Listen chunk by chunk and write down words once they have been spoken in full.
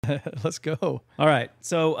Let's go. All right.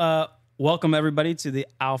 So welcome, everybody, to the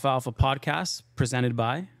Alfalfa podcast presented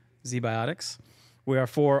by ZBiotics. We are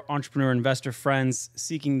four entrepreneur investor friends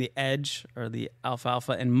seeking the edge or the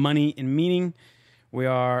alfalfa and money and meaning. We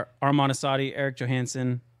are Armand Asadi, Eric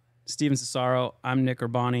Johansson, Steven Cesaro. I'm Nick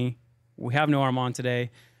Urbani. We have no Armand today.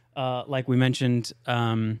 Like we mentioned,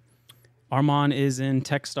 Armand is in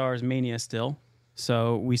Techstars Mania still,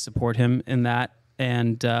 so we support him in that,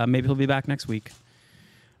 and maybe he'll be back next week.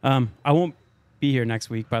 I won't be here next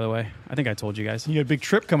week, by the way. I think I told you guys. You got a big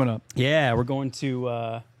trip coming up. Yeah, we're going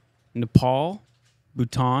to Nepal,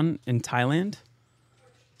 Bhutan, and Thailand.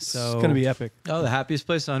 So It's going to be epic. Oh, the happiest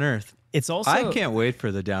place on earth. It's also. I can't wait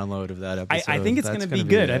for the download of that episode. I think it's going to be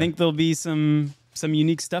good. I think there'll be some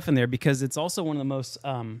unique stuff in there because it's also one of the most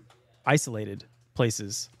isolated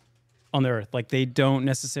places on the earth. Like they don't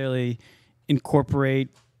necessarily incorporate,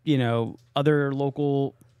 other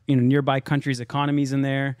local, nearby countries' economies in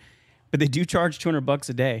there, but they do charge $200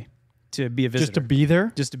 a day to be a visitor. Just to be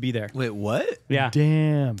there? Just to be there. Wait, what? Yeah.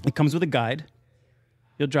 Damn. It comes with a guide.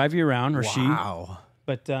 He'll drive you around, or she. Wow.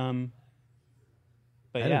 But I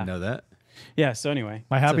yeah. didn't know that. Yeah. So anyway,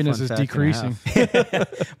 My happiness fun is fact and a decreasing.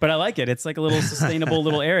 but I like it. It's like a little sustainable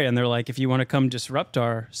little area, and they're like, if you want to come disrupt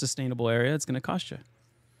our sustainable area, it's going to cost you.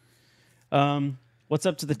 What's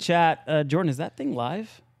up to the chat, Jordan? Is that thing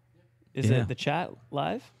live? Is Yeah. it the chat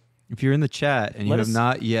live? If you're in the chat and you Let have us-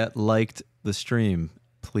 not yet liked the stream,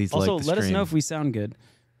 please Also, like the stream. let us know if we sound good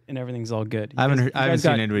and everything's all good. I haven't You heard- guys I haven't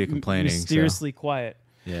seen got anybody complaining, so- Mysteriously quiet.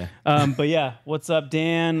 Yeah. But yeah, what's up,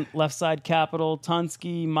 Dan? Left Side Capital,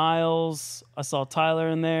 Tunsky, Miles. I saw Tyler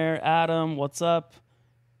in there. Adam, what's up?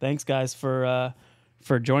 Thanks, guys, for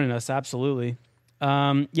joining us. Absolutely.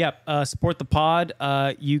 Support the pod.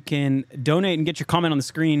 You can donate and get your comment on the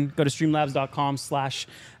screen. Go to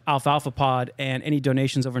streamlabs.com/alfalfapod, and any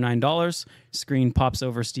donations over $9, screen pops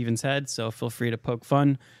over Steven's head. So feel free to poke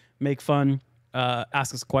fun, make fun,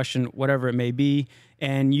 ask us a question, whatever it may be.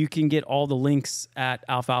 And you can get all the links at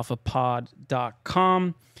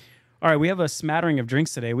alfalfapod.com. All right, we have a smattering of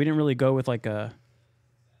drinks today. We didn't really go with like a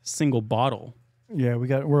single bottle. Yeah,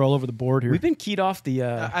 we're all over the board here. We've been keyed off the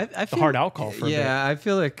hard alcohol for a bit. Yeah, I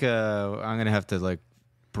feel like I'm going to have to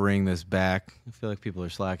bring this back. I feel like people are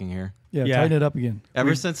slacking here. yeah, yeah. tighten it up again.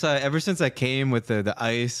 Ever since I came with the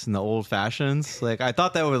ice and the old fashions, I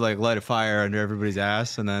thought that would light a fire under everybody's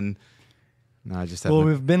ass, and then I just have. Well,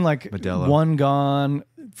 we've been Modelo. one gone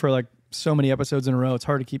for so many episodes in a row. It's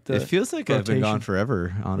hard to keep the it feels like I've been rotation. gone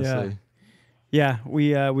forever, honestly. Yeah,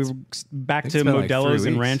 we were back It's to been 3 Modelo's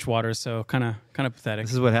and weeks. ranch water, so kind of pathetic.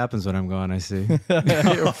 This is what happens when I'm gone. I see.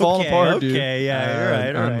 You're falling apart, dude. Okay, yeah, you're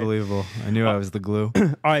right. All right. Unbelievable. I knew I was the glue.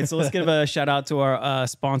 All right, so let's give a shout out to our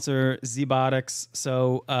sponsor, ZBiotics.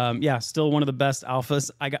 So, still one of the best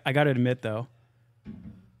alphas. I got to admit, though,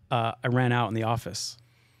 I ran out in the office,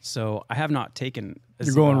 so I have not taken a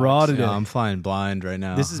You're going raw ZBiotics. today. No, I'm flying blind right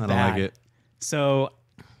now. This is I don't bad. like it. So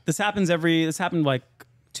this happened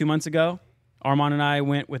 2 months ago. Armand and I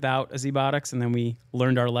went without a ZBiotics, and then we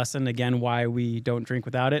learned our lesson again why we don't drink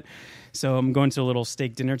without it. So I'm going to a little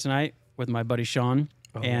steak dinner tonight with my buddy Sean,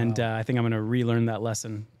 and I think I'm going to relearn that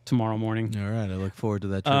lesson tomorrow morning. All right, I look forward to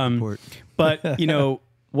that trip report. But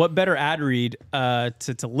what better ad read to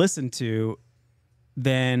listen to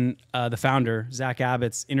than the founder, Zach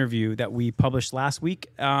Abbott's interview that we published last week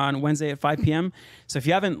on Wednesday at 5 p.m. So if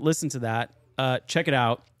you haven't listened to that, check it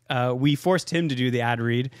out. We forced him to do the ad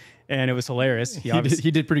read, and it was hilarious.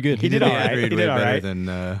 He did pretty good. He did all right. Way He did all better right.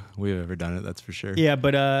 than we've ever done it. That's for sure. Yeah,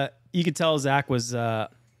 but you could tell Zach was,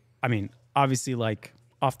 obviously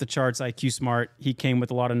off the charts, IQ smart. He came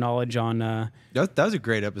with a lot of knowledge on. That was a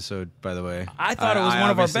great episode, by the way. I thought it was one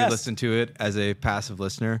of our obviously best. listened to it as a passive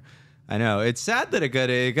listener. I know it's sad that it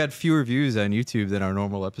got fewer views on YouTube than our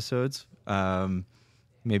normal episodes.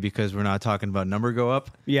 Maybe because we're not talking about number go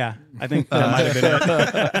up. Yeah, I think that might have been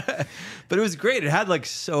it. But it was great. It had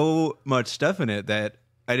so much stuff in it that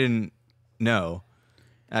I didn't know.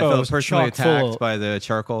 I it felt was personally chock full. attacked by the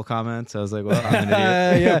charcoal comments. I was like, well, I'm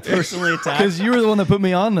an idiot. Yeah, Personally attacked. because you were the one that put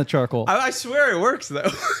me on the charcoal. I swear it works,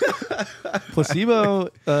 though. Placebo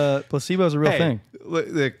is a real thing.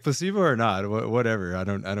 Like placebo or not, whatever. I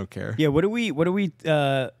don't care. Yeah, what do we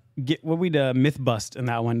get? What we myth bust in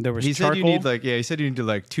that one? There was He said charcoal. you need he said you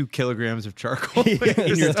need 2 kilograms of charcoal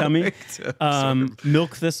in your tummy. to absorb.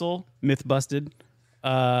 Milk thistle, myth busted.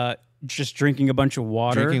 Just drinking a bunch of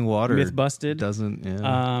water. Drinking water myth busted. doesn't.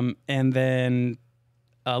 Yeah. And then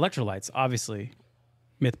electrolytes, obviously,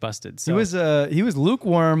 myth busted. So He was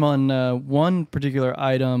lukewarm on one particular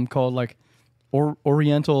item called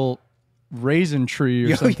Oriental Raisin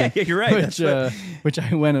Tree or something. Yeah, you're right. Which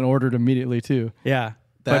I went and ordered immediately too. Yeah.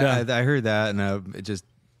 I heard that, and it just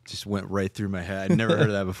went right through my head. I'd never heard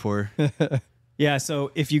of that before. Yeah,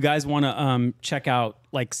 so if you guys want to check out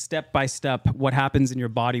like step by step what happens in your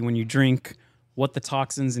body when you drink, what the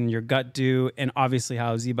toxins in your gut do, and obviously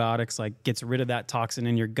how ZBiotics like gets rid of that toxin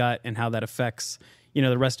in your gut and how that affects, you know,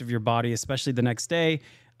 the rest of your body, especially the next day.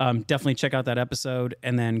 Definitely check out that episode,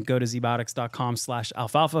 and then go to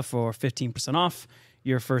zbiotics.com/alfalfa for 15% off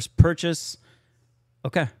your first purchase.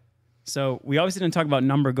 Okay. So we obviously didn't talk about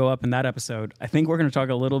number go up in that episode. I think we're going to talk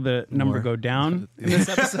a little bit number go down in this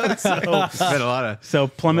episode. So, It's been a lot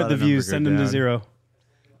of plummet the of views, number send go them to down.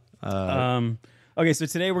 zero. Okay, so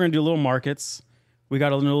today we're going to do a little markets. We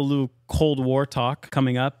got a little Cold War talk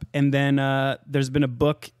coming up. And then there's been a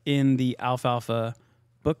book in the Alfalfa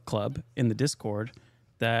book club in the Discord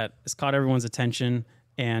that has caught everyone's attention.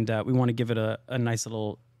 And we want to give it a nice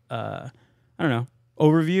little,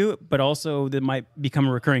 overview, but also that might become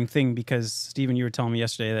a recurring thing because, Stephen, you were telling me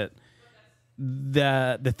yesterday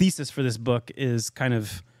that the thesis for this book is kind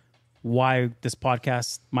of why this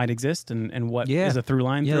podcast might exist and what is a through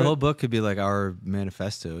line. Yeah, through the it. whole book could be like our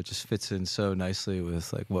manifesto. It just fits in so nicely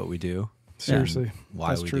with like what we do. Seriously, and why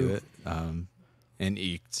that's we true. do it. And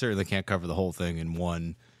you certainly can't cover the whole thing in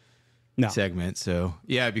one No. segment. So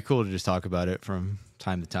yeah, it'd be cool to just talk about it from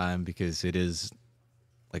time to time because it is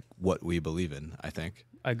like what we believe in, I think.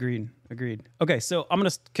 Agreed. Okay, so I'm going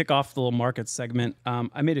to kick off the little market segment.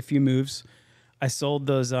 I made a few moves. I sold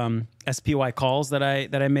those SPY calls that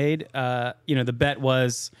I made. The bet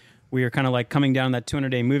was we were kind of like coming down that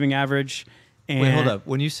 200-day moving average. And Wait, hold up.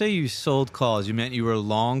 When you say you sold calls, you meant you were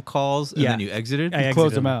long calls and Yeah. then you exited? I You exited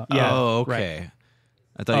closed them out. Yeah. Oh, okay. right.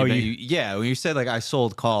 I thought Oh, you meant you- yeah, when you said like I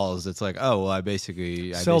sold calls, it's like, oh, well, I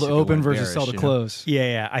basically Sell to basically open went versus bearish, sell to you know? close.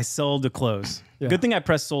 Yeah. I sold to close. Yeah. Good thing I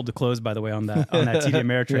pressed sold to close, by the way, on that TD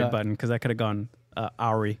Ameritrade Yeah. button because I could have gone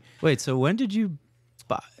hourly. Wait, so when did you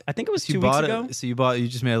buy? I think it was So 2 you weeks bought ago. it. So you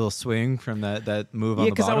just made a little swing from that move on Yeah,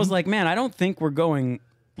 the because bottom. I was like, man, I don't think we're going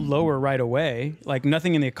lower right away. Like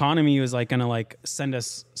nothing in the economy was like gonna like send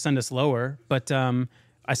us lower. But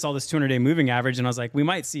I saw this 200-day moving average, and I was like, we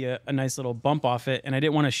might see a nice little bump off it. And I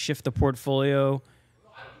didn't want to shift the portfolio,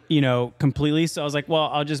 completely. So I was like, well,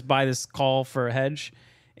 I'll just buy this call for a hedge,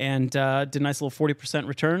 and did a nice little 40%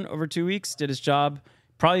 return over 2 weeks. Did its job.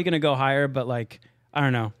 Probably gonna go higher, but like I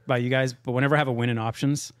don't know about you guys, but whenever I have a win in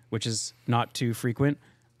options, which is not too frequent,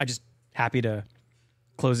 I just happy to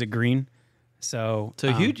close it green. So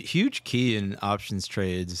a huge key in options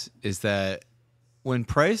trades is that when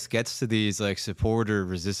price gets to these like support or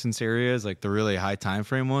resistance areas, like the really high time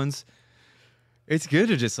frame ones, it's good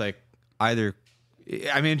to just like either.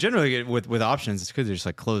 I mean, generally with options, it's good to just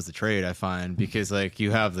like close the trade. I find because like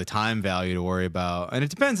you have the time value to worry about, and it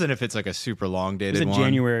depends on if it's like a super long it was dated in one.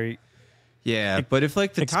 January. Yeah, but if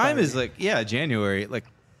like the time is like January, like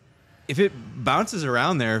if it bounces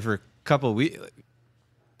around there for a couple of weeks,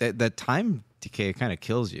 like, that time decay kind of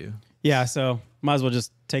kills you. Yeah, so might as well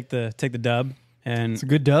just take the dub and It's a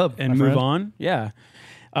good dub and my move friend. on. Yeah.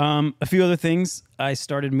 A few other things. I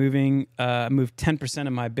started moving. Moved 10%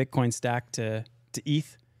 of my Bitcoin stack to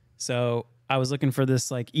ETH. So I was looking for this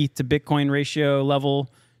like ETH to Bitcoin ratio level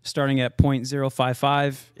starting at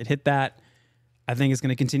 0.055. It hit that. I think it's going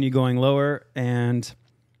to continue going lower, and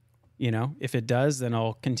if it does, then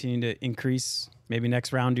I'll continue to increase. Maybe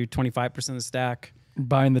next round do 25% of the stack.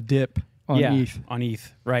 Buying the dip on ETH. On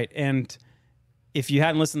ETH, right? And if you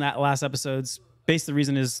hadn't listened to that last episode's, basically the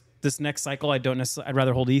reason is this next cycle, I'd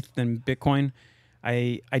rather hold ETH than Bitcoin.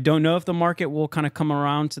 I don't know if the market will kind of come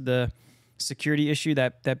around to the security issue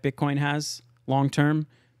that Bitcoin has long term,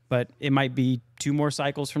 but it might be 2 more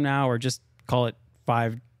cycles from now, or just call it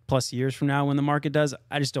 5+ years from now when the market does.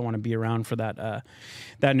 I just don't want to be around for that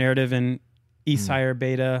narrative, and ETH's higher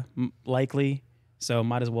beta likely, so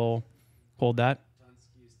might as well hold that.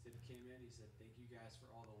 Dunsky's tip came in. He said, "Thank you guys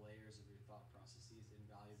for all the layers of your thought processes,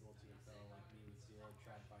 invaluable to a fellow like me with zero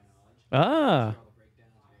TradFi knowledge." All the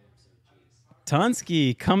breakdowns, great episode.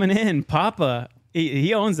 Jeez. Tunsky coming in, Papa.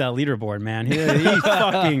 He owns that leaderboard, man. He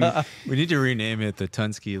fucking We need to rename it the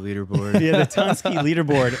Tunsky leaderboard. the Tunsky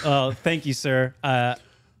leaderboard. Oh, thank you, sir.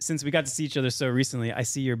 Since we got to see each other so recently, I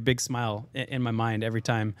see your big smile in my mind every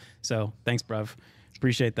time. So thanks, bruv.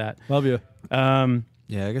 Appreciate that. Love you.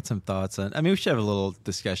 Yeah, I got some thoughts on. I mean, we should have a little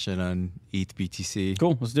discussion on ETH BTC.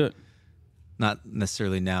 Cool. Let's do it. Not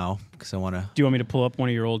necessarily now because I want to Do you want me to pull up one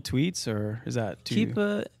of your old tweets, or is that too... keep.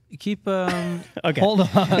 Okay. Hold on.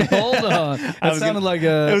 That was sounded gonna- like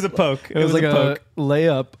a. It was a poke. It was like a poke. a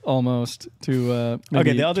layup almost to. Maybe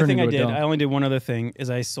Okay, the other turn thing I into a did, dunk. I only did one other thing, is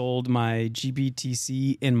I sold my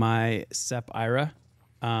GBTC in my SEP IRA.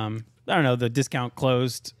 I don't know, the discount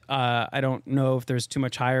closed. I don't know if there's too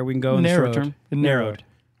much higher we can go in the Narrowed. short term. It narrowed.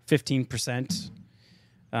 15%.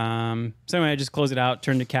 So anyway, I just closed it out,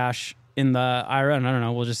 turned to cash in the IRA, and I don't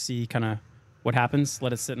know, we'll just see kind of what happens.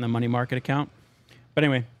 Let it sit in the money market account. But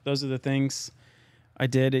anyway, those are the things I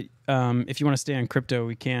did. If you want to stay on crypto,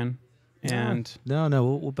 we can. And no,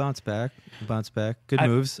 we'll bounce back. We'll bounce back. Good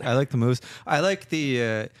moves. I like the moves. I like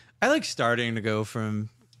the. I like starting to go from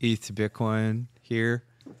ETH to Bitcoin here.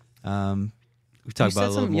 We talked about it a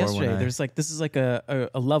little more yesterday. There's like this is like a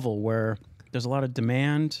level where there's a lot of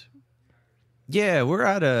demand. Yeah, we're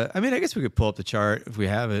at a. I mean, I guess we could pull up the chart if we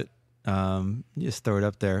have it. Just throw it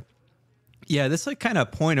up there. Yeah, this like kind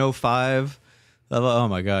of 0.05 level. Oh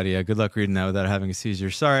my god, yeah. Good luck reading that without having a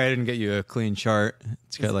seizure. Sorry, I didn't get you a clean chart.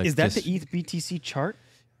 It's got like. Is that just, the ETH BTC chart?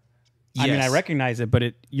 Yes. I mean, I recognize it,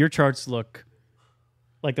 but your charts look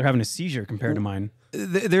like they're having a seizure compared to mine.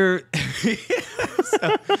 There,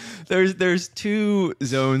 so there's two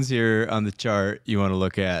zones here on the chart you want to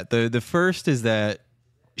look at. The first is that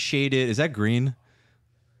shaded. Is that green?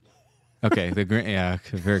 Okay, the green. Yeah,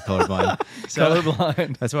 very colorblind. So,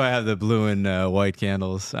 Colorblind. That's why I have the blue and white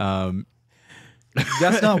candles.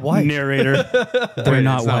 That's not white. Narrator. They're Wait,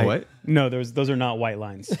 not it's white. not white? No, those are not white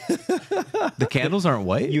lines. The candles aren't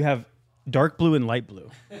white. You have dark blue and light blue.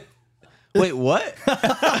 Wait, what?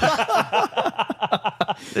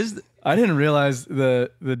 I didn't realize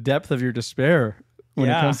the depth of your despair when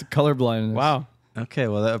it Yeah. comes to colorblindness. Wow. Okay,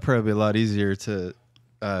 well that would probably be a lot easier to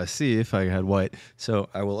see if I had white. So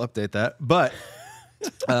I will update that. But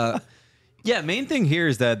yeah, main thing here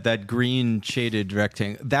is that green shaded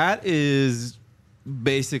rectangle. That is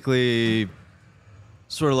basically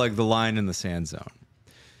sort of like the line in the sand zone.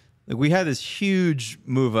 Like we had this huge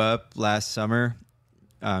move up last summer,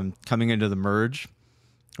 coming into the merge.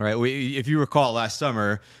 All right, if you recall last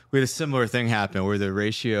summer, we had a similar thing happen where the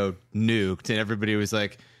ratio nuked and everybody was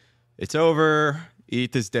like, "It's over.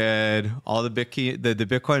 ETH is dead." All the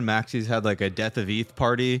Bitcoin maxis had like a death of ETH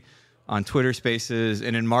party on Twitter Spaces,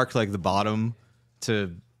 and it marked like the bottom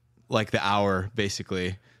to like the hour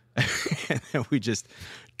basically, and then we just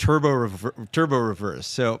turbo reverse.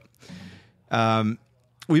 So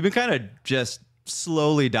we've been kind of just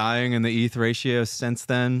slowly dying in the ETH ratio since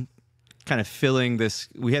then. Kind of filling this,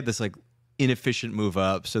 we had this like inefficient move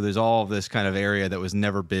up. So there's all of this kind of area that was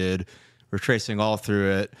never bid. We're tracing all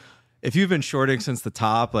through it. If you've been shorting since the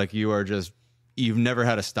top, like you've never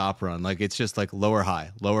had a stop run. Like it's just like lower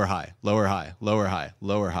high, lower high, lower high, lower high,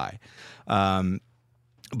 lower high.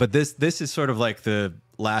 But this is sort of like the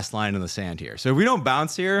last line in the sand here. So if we don't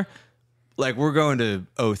bounce here, like we're going to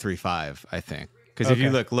 035, I think. Because if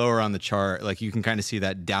you look lower on the chart, like you can kind of see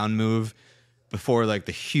that down move before like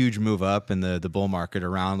the huge move up in the bull market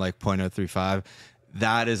around like 0.035.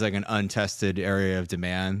 That is like an untested area of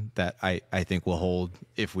demand that I think will hold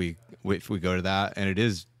if we go to that. And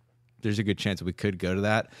there's a good chance that we could go to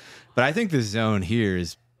that. But I think this zone here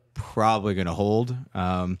is probably going to hold.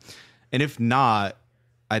 And if not,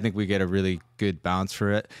 I think we get a really good bounce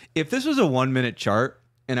for it. If this was a 1 minute chart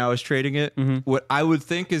and I was trading it, what I would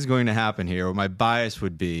think is going to happen here, or my bias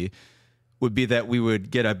would be that we would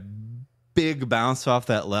get a big bounce off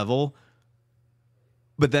that level,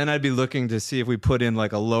 but then I'd be looking to see if we put in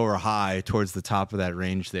like a lower high towards the top of that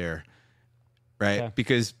range there, right? Yeah.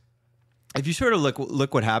 Because if you sort of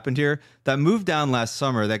look what happened here, that move down last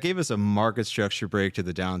summer, that gave us a market structure break to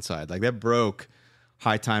the downside. Like that broke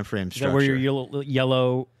high time frame structure. Is that where your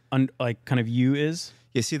yellow like kind of U is?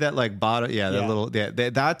 You see that like bottom,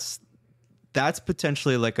 that's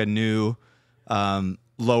potentially like a new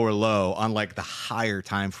lower low on like the higher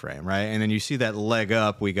time frame, right? And then you see that leg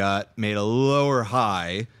up we made a lower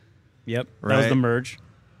high. Yep, right? That was the merge.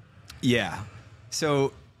 Yeah.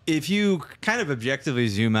 So if you kind of objectively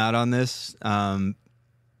zoom out on this,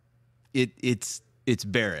 it's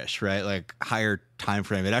bearish, right? Like higher time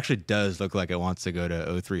frame. It actually does look like it wants to go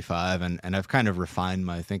to 035, and I've kind of refined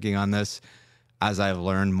my thinking on this as I've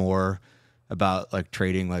learned more about like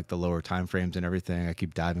trading like the lower time frames and everything. I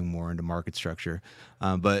keep diving more into market structure.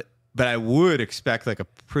 But I would expect like a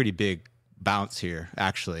pretty big bounce here,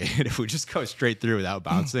 actually. And if we just go straight through without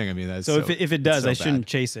bouncing, I mean, that's So if it does, so I shouldn't bad.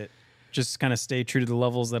 chase it. Just kind of stay true to the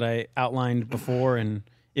levels that I outlined before. And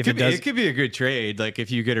if it does, It could be a good trade. Like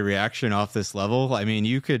if you get a reaction off this level, I mean,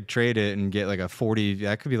 you could trade it and get like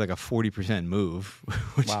that could be like a 40% move,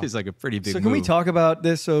 which Wow. is like a pretty big So move. can we talk about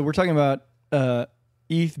this? So we're talking about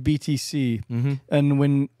ETH BTC,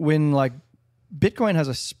 and when like Bitcoin has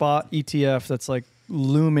a spot ETF that's like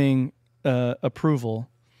looming approval,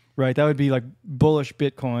 right? That would be like bullish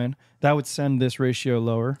Bitcoin. That would send this ratio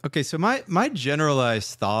lower. Okay, so my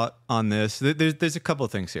generalized thought on this, there's a couple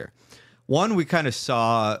of things here. one, we kind of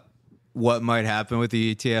saw what might happen with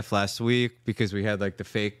the ETF last week because we had like the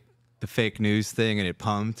fake news thing and it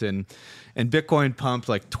pumped and Bitcoin pumped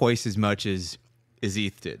like twice as much as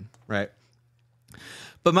ETH did, right?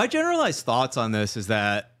 But my generalized thoughts on this is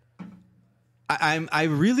that I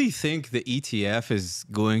really think the ETF is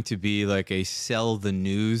going to be like a sell the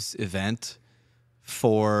news event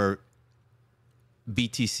for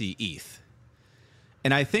BTC ETH.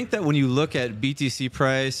 And I think that when you look at BTC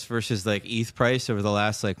price versus like ETH price over the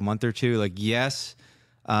last like month or two, like yes,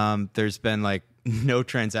 there's been like no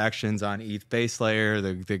transactions on ETH base layer.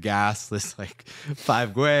 The gas is like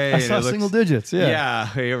 5 gwei. I saw single digits. Yeah.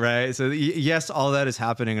 Yeah, right. So yes, all that is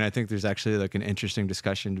happening, and I think there's actually like an interesting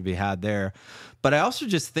discussion to be had there. But I also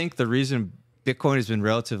just think the reason Bitcoin has been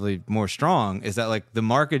relatively more strong is that like the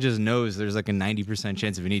market just knows there's like a 90%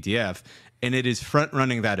 chance of an ETF, and it is front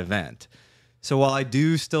running that event. So while I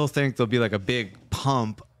do still think there'll be like a big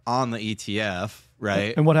pump on the ETF,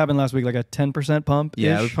 right? And what happened last week? Like a 10% pump?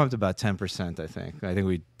 Yeah, we pumped about 10%. I think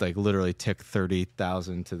we like literally ticked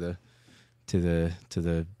 30,000 to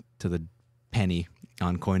the penny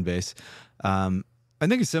on Coinbase. I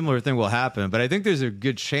think a similar thing will happen, but I think there's a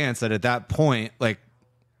good chance that at that point, like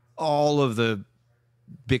all of the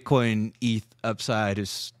Bitcoin ETH upside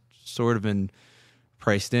has sort of been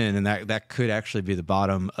priced in, and that could actually be the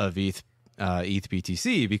bottom of ETH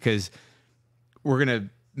BTC, because we're going to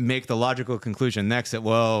make the logical conclusion next that,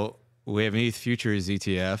 well, we have an ETH futures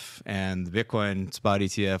ETF and the Bitcoin spot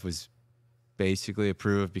ETF was basically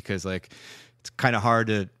approved because like it's kind of hard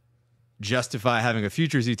to justify having a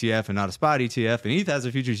futures ETF and not a spot ETF, and ETH has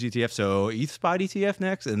a futures ETF, so ETH spot ETF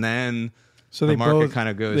next, and then so the they market both kind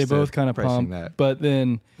of goes. They both kind of pump, that. But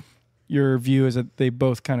then your view is that they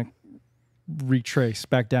both kind of retrace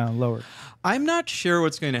back down lower. I'm not sure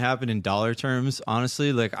what's going to happen in dollar terms,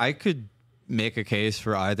 honestly. Like I could make a case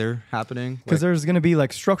for either happening because there's going to be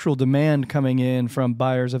like structural demand coming in from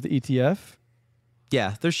buyers of the ETF.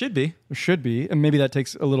 Yeah, there should be. There should be, and maybe that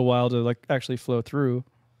takes a little while to like actually flow through.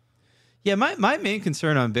 Yeah, my main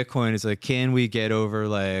concern on Bitcoin is like, can we get over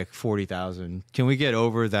like 40,000? Can we get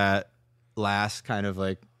over that last kind of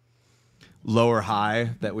like lower high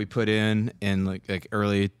that we put in like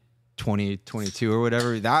early 2022 or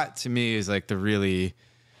whatever? That to me is like the really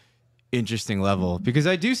interesting level, because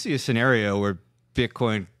I do see a scenario where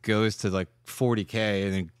Bitcoin goes to like 40K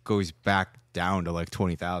and then goes back down to like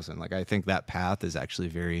 20,000. Like I think that path is actually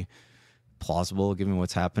very plausible given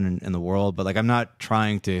what's happening in the world. But like I'm not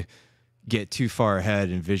trying to get too far ahead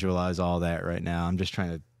and visualize all that right now. I'm just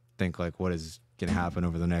trying to think like what is going to happen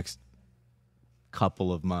over the next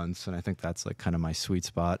couple of months, and I think that's like kind of my sweet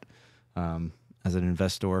spot as an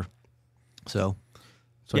investor. So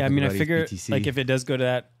yeah, I mean, I figure like if it does go to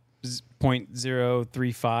that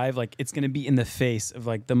 0.035, like it's going to be in the face of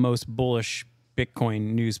like the most bullish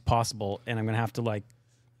Bitcoin news possible, and I'm going to have to like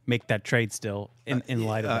make that trade still in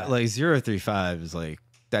light of that. Like 0.35 is like,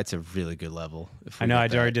 that's a really good level. I know I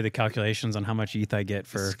already did the calculations on how much ETH I get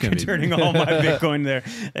for turning all my Bitcoin there,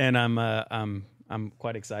 and I'm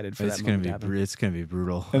quite excited for that moment to happen. It's going to be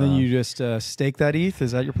brutal. And then you just stake that ETH.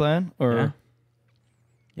 Is that your plan? Or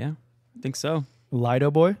yeah, I think so.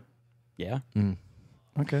 Lido boy? Yeah.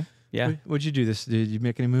 Okay. Yeah. What'd you do this? Did you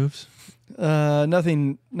make any moves?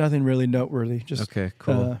 Nothing really noteworthy. Just okay,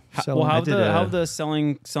 cool. How the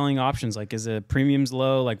selling options? Like, is the premiums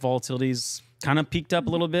low? Like volatility's kind of peaked up a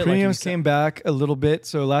little bit. Premiums came back a little bit.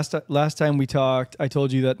 So last time we talked, I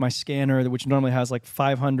told you that my scanner, which normally has like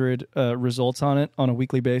 500 results on it on a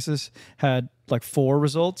weekly basis, had like 4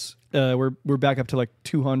 results. We're back up to like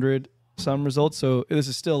 200 some results. So this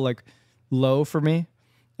is still like low for me,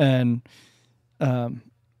 and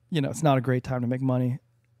it's not a great time to make money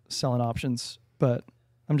selling options. But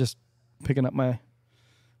I'm just picking up my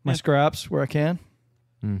scraps where I can.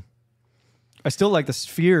 I still like the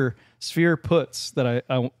sphere puts that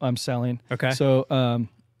I'm selling. Okay. So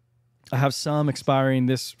I have some expiring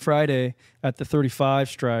this Friday at the 35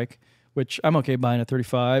 strike, which I'm okay buying at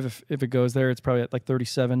 35. If it goes there, it's probably at like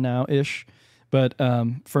 37 now ish. But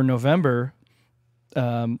for November,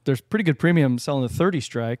 there's pretty good premium selling the 30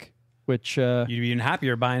 strike, which you'd be even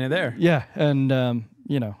happier buying it there. Yeah, and I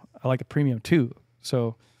like a premium too.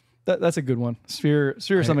 So that's a good one. Sphere is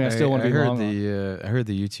something I still want to be long on. I heard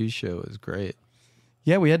the U2 show was great.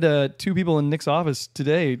 Yeah, we had 2 people in Nick's office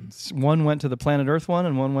today. One went to the Planet Earth one,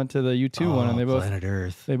 and one went to the U2 one, and Planet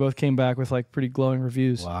Earth. They both came back with like pretty glowing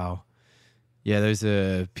reviews. Wow. Yeah, there's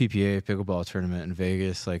a PPA pickleball tournament in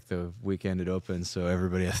Vegas, like the weekend it opened. So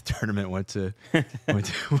everybody at the tournament went to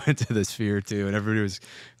the Sphere too, and everybody was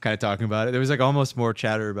kind of talking about it. There was like almost more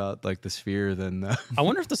chatter about like the Sphere than. I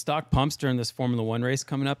wonder if the stock pumps during this Formula One race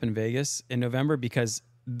coming up in Vegas in November, because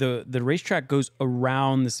the racetrack goes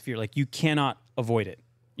around the Sphere. Like you cannot avoid it.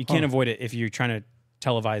 You can't avoid it if you're trying to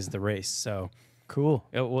televise the race. So Cool.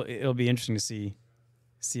 It'll be interesting to see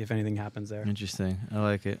if anything happens there. Interesting. I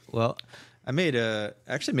like it. Well, I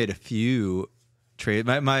actually made a few trade.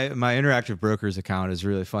 My interactive brokers account is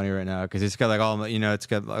really funny right now because it's got like all my, it's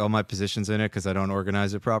got all my positions in it because I don't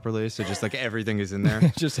organize it properly. So just like everything is in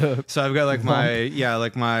there. So I've got like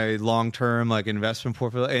my long term like investment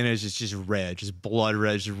portfolio, and it's just red, just blood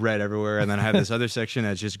red, just red everywhere. And then I have this other section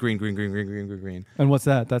that's just green. And what's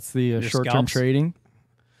that? That's the short term scalps? trading.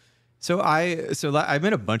 So I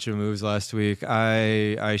made a bunch of moves last week.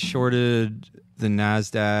 I shorted the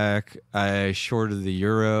NASDAQ, I shorted the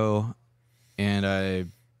euro, and I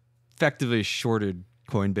effectively shorted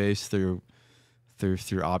Coinbase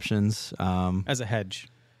through options. As a hedge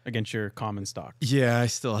against your common stock. Yeah, I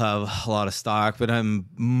still have a lot of stock, but I'm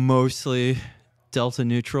mostly delta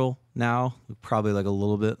neutral now, probably like a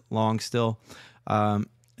little bit long still. I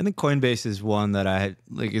think Coinbase is one that I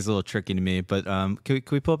like is a little tricky to me, but can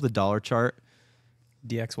we pull up the dollar chart?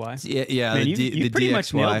 DXY? Yeah. Man, the you pretty DXY.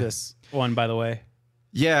 much nailed this one, by the way.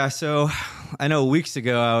 Yeah, so I know weeks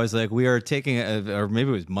ago I was like, we are taking, or maybe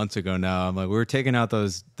it was months ago now. I'm like, we were taking out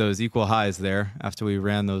those equal highs there after we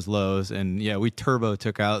ran those lows, and yeah, we turbo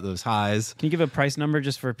took out those highs. Can you give a price number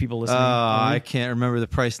just for people listening? I can't remember the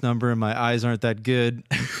price number, and my eyes aren't that good.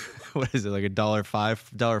 What is it, like $1.05,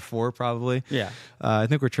 $1.04 probably? Yeah. I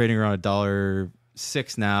think we're trading around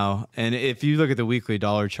 $1.06 now, and if you look at the weekly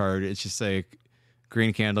dollar chart, it's just like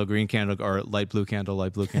green candle, or light blue candle,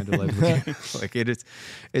 light blue candle, light blue candle. Like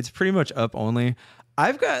it's pretty much up only.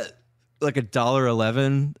 I've got like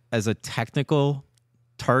 $1.11 as a technical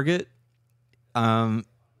target,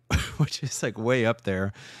 which is like way up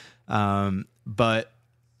there. But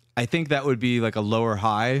I think that would be like a lower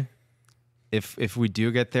high if we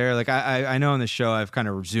do get there. Like I know on the show I've kind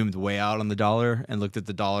of zoomed way out on the dollar and looked at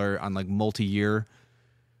the dollar on like multi-year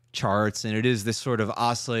charts, and it is this sort of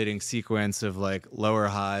oscillating sequence of like lower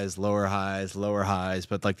highs,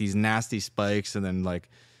 but like these nasty spikes and then like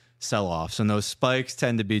sell-offs. And those spikes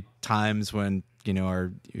tend to be times when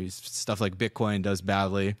our stuff like Bitcoin does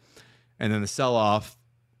badly, and then the sell-off,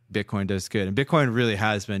 Bitcoin does good. And Bitcoin really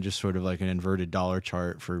has been just sort of like an inverted dollar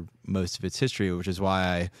chart for most of its history, which is why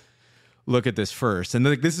I look at this first. And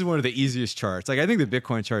like this is one of the easiest charts. Like I think the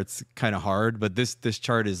Bitcoin chart's kind of hard, but this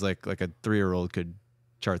chart is like a 3-year-old could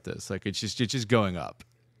chart this. Like it's just going up.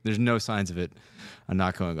 There's no signs of it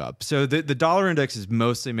not going up. So the dollar index is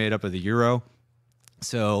mostly made up of the euro.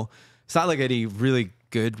 So it's not like any really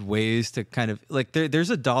good ways to kind of like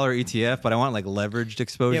there's a dollar ETF, but I want like leveraged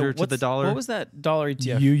exposure to the dollar. What was that dollar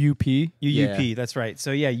ETF? UUP. UUP, Yeah. That's right.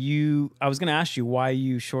 So yeah, I was going to ask you why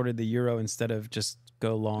you shorted the euro instead of just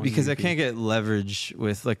go long. Because I UUP. can't get leverage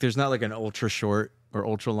with like there's not like an ultra short or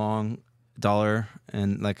ultra long dollar,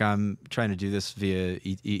 and like I'm trying to do this via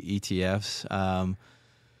ETFs.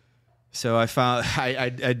 So I found I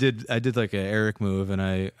did like an Eric move, and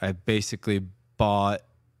I basically bought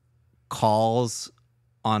calls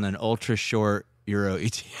on an ultra short euro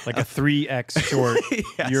ETF, like a 3x short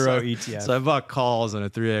euro ETF. So I bought calls on a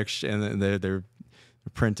 3x, and they're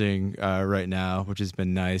printing right now, which has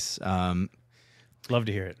been nice. Love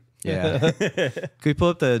to hear it. Yeah. Could we pull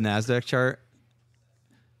up the NASDAQ chart?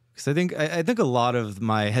 Because I think a lot of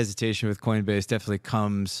my hesitation with Coinbase definitely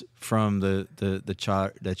comes from the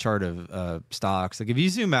chart of stocks. Like if you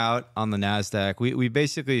zoom out on the NASDAQ, we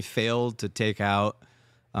basically failed to take out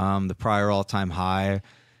the prior all-time high,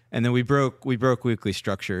 and then we broke weekly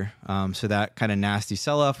structure. So that kind of nasty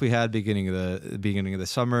sell-off we had beginning of the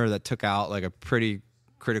summer that took out like a pretty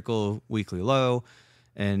critical weekly low.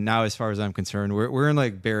 And now, as far as I'm concerned, we're in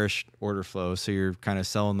like bearish order flow. So you're kind of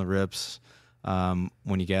selling the rips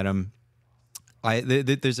when you get them.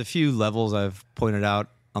 There's a few levels I've pointed out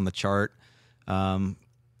on the chart. I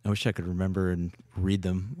wish I could remember and read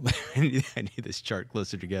them. I need this chart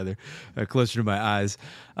closer to my eyes.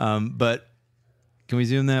 But can we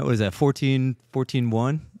zoom that? What is that?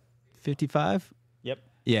 14.155? Yep.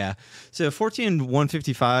 Yeah. So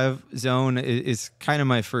 14.155 zone is kind of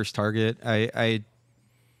my first target. I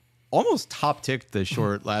almost top ticked the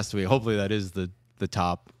short last week. Hopefully that is the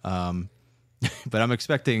top. But I'm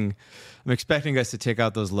expecting us to take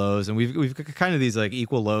out those lows, and we've got kind of these like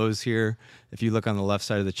equal lows here. If you look on the left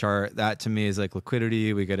side of the chart, that to me is like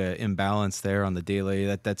liquidity. We got an imbalance there on the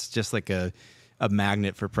daily. That's just like a a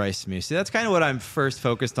magnet for price to me. So that's kind of what I'm first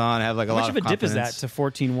focused on. I have like a How lot much of a dip is that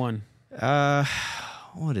confidence. to 14.1?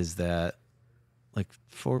 What is that? Like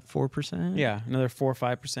 4%? Yeah, another 4 or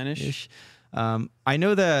 5% ish. I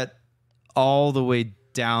know that all the way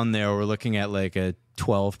down there, we're looking at like a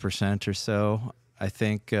 12% or so. I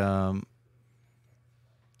think. No,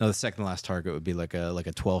 the second to last target would be like a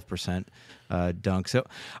 12% dunk. So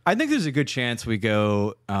I think there's a good chance we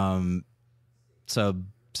go sub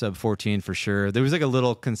 14 for sure. There was like a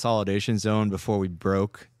little consolidation zone before we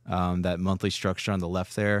broke that monthly structure on the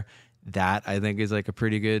left there. That I think is like a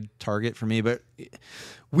pretty good target for me, but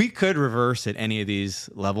we could reverse at any of these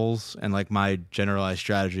levels. And like my generalized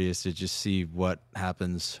strategy is to just see what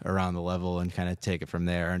happens around the level and kind of take it from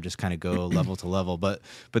there and just kind of go level to level. But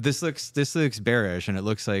this looks bearish, and it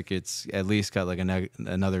looks like it's at least got like another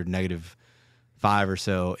 -5 or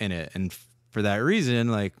so in it. And for that reason,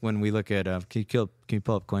 like when we look at, can you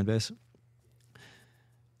pull up Coinbase?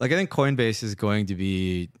 Like I think Coinbase is going to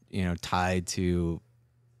be, tied to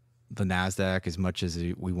the NASDAQ as much as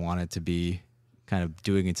we want it to be, kind of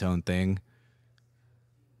doing its own thing.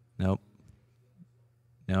 Nope.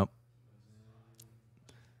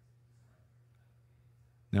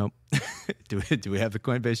 Do we have the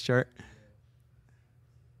Coinbase chart?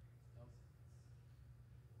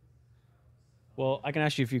 Well, I can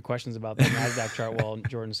ask you a few questions about the NASDAQ chart while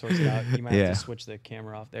Jordan sorts it out. You might have to switch the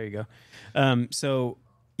camera off. There you go. So,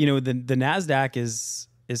 the NASDAQ is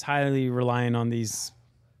highly reliant on these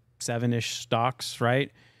 7-ish stocks,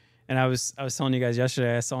 right? And I was telling you guys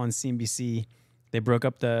yesterday, I saw on CNBC, they broke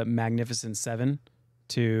up the Magnificent 7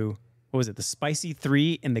 to, what was it, the Spicy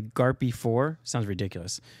 3 and the Garpy 4. Sounds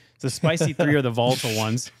ridiculous. So the Spicy 3 are the volatile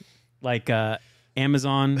ones, like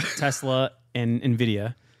Amazon, Tesla, and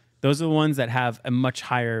NVIDIA. Those are the ones that have a much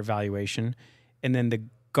higher valuation. And then the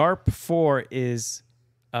GARP 4 is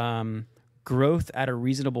growth at a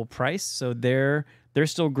reasonable price. So they're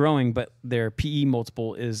still growing, but their PE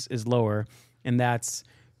multiple is lower. And that's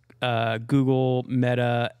Google,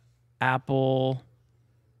 Meta, Apple,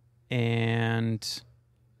 and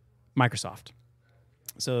Microsoft.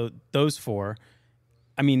 So those 4.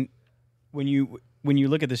 I mean, when you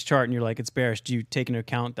look at this chart and you're like, it's bearish, do you take into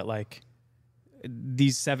account that like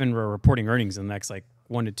these 7 were reporting earnings in the next like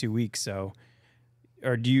 1 to 2 weeks? So,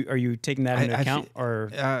 or are you taking that into account, or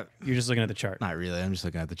you're just looking at the chart? Not really. I'm just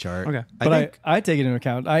looking at the chart. Okay, but I take it into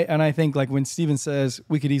account. I think like when Steven says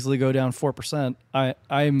we could easily go down 4%,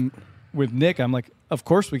 I'm with Nick. I'm like, of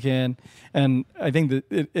course we can, and I think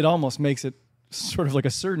that it almost makes it sort of like a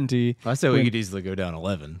certainty. I say we could easily go down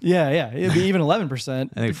 11. Yeah, it'd be even 11%.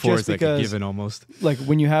 I think 4 is like a given almost. Like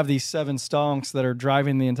when you have these 7 stonks that are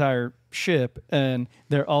driving the entire ship, and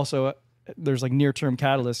they're also there's like near-term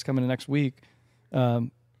catalysts coming next week. I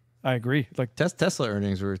agree. Like Tesla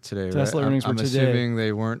earnings were today. Tesla right? earnings I'm were today. assuming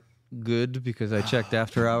they weren't good because I checked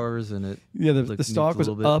after hours and it. Yeah, the stock was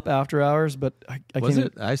up after hours, but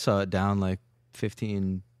I saw it down like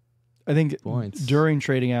 15. I think points during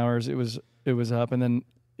trading hours it was up, and then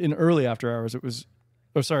in early after hours it was.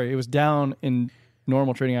 Oh, sorry, it was down in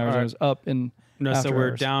normal trading hours. Right. And it was up in. No, after so we're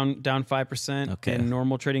hours. down 5% in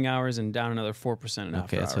normal trading hours and down another 4% in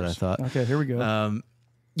after hours. That's what I thought. Okay, here we go.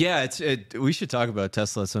 Yeah, we should talk about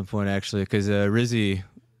Tesla at some point actually, because Rizzy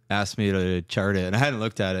asked me to chart it, and I hadn't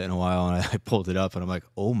looked at it in a while, and I pulled it up, and I'm like,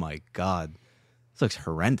 oh my god, this looks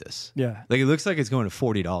horrendous. Yeah, like it looks like it's going to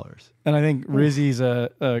 $40. And I think Rizzy's a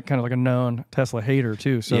kind of like a known Tesla hater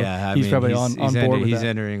too, so yeah, he's probably on board with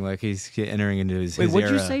that. He's entering into his. Wait, what'd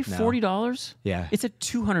era you say? $40? Yeah, it's at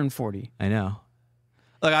 $240. I know.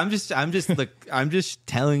 Like I'm just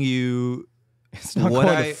telling you. It's not going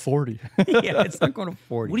to 40. Yeah, it's not going to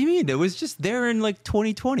 40. What do you mean? It was just there in like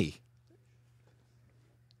 2020.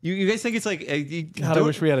 You guys think it's like? God, I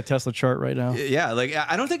wish we had a Tesla chart right now. Yeah, like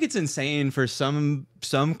I don't think it's insane for some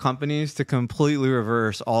companies to completely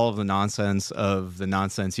reverse all of the nonsense of the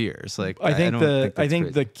nonsense years. Like I think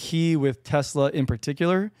the key with Tesla in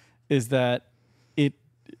particular is that it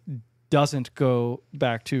doesn't go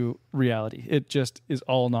back to reality. It just is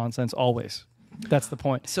all nonsense always. That's the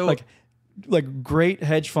point. So like great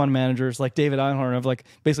hedge fund managers like David Einhorn have like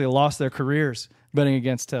basically lost their careers betting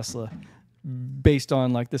against Tesla based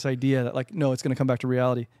on like this idea that like, no, it's going to come back to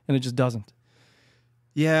reality, and it just doesn't.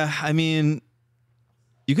 Yeah. I mean,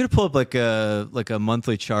 you could pull up like a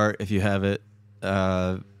monthly chart if you have it.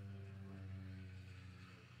 I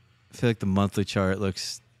feel like the monthly chart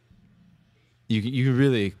looks, you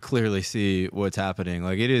really clearly see what's happening.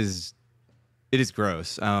 Like it is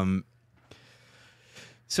gross.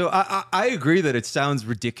 So I agree that it sounds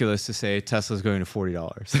ridiculous to say Tesla's going to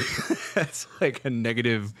 $40. That's like a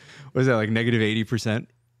negative, what is that, like negative 80%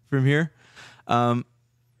 from here?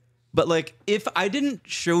 But like, if I didn't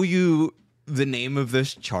show you the name of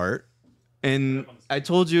this chart and I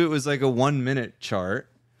told you it was like a 1 minute chart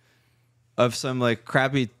of some like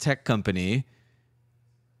crappy tech company,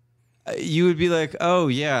 you would be like, oh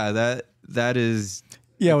yeah, that is.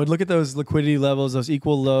 Yeah, I would look at those liquidity levels, those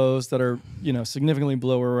equal lows that are, significantly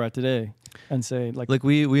below where we're at today, and say like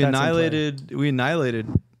we that's in play. annihilated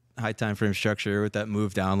high time frame structure with that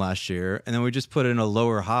move down last year, and then we just put in a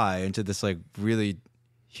lower high into this like really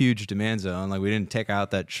huge demand zone. Like we didn't take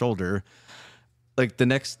out that shoulder. Like the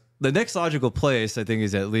next logical place, I think,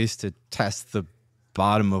 is at least to test the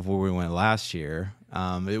bottom of where we went last year.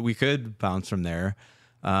 We could bounce from there.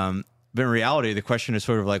 But in reality, the question is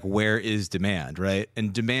sort of like, where is demand, right?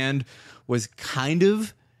 And demand was kind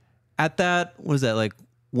of at that, what was that, like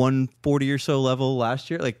 140 or so level last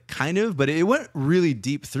year? Like kind of, but it went really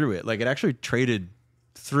deep through it. Like it actually traded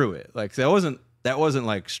through it. Like that wasn't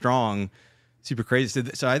like strong, super crazy.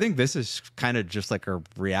 So I think this is kind of just like a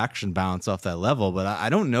reaction bounce off that level, but I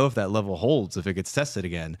don't know if that level holds if it gets tested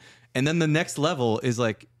again. And then the next level is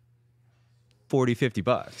like $40,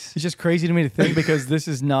 $50. It's just crazy to me to think because this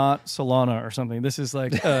is not Solana or something. This is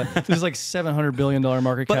like $700 billion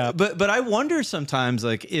market cap. But I wonder sometimes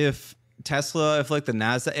like if Tesla, if like the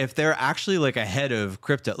Nasdaq, if they're actually like ahead of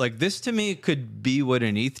crypto. Like this to me could be what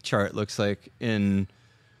an ETH chart looks like in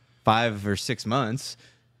 5 or 6 months.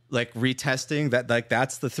 Like retesting that, like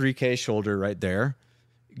that's the 3K shoulder right there.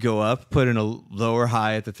 Go up, put in a lower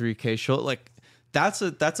high at the 3K shoulder. Like that's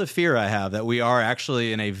a fear I have, that we are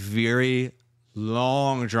actually in a very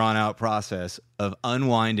long drawn out process of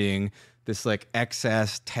unwinding this like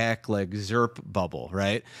excess tech like ZERP bubble,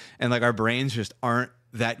 right? And like our brains just aren't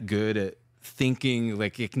that good at thinking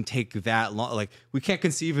like it can take that long. Like we can't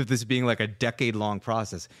conceive of this being like a decade long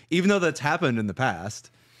process, even though that's happened in the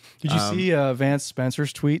past. Did you see Vance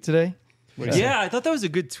Spencer's tweet today? Yeah, I thought that was a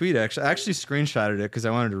good tweet. Actually, I actually screenshotted it because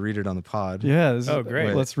I wanted to read it on the pod. Yeah.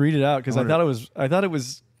 Great. Let's read it out because I thought it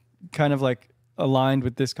was kind of like aligned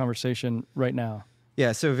with this conversation right now.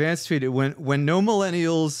 Yeah, so Vance tweeted, when no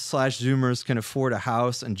millennials / Zoomers can afford a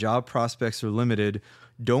house and job prospects are limited,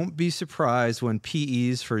 don't be surprised when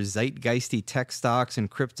PEs for zeitgeisty tech stocks and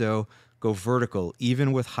crypto go vertical,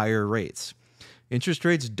 even with higher rates. Interest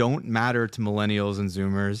rates don't matter to millennials and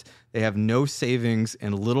Zoomers. They have no savings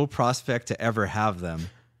and little prospect to ever have them.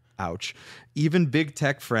 Ouch. Even big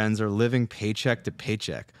tech friends are living paycheck to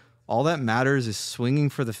paycheck. All that matters is swinging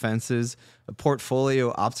for the fences, a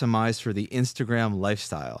portfolio optimized for the Instagram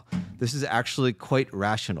lifestyle. This is actually quite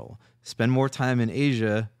rational. Spend more time in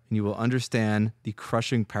Asia and you will understand the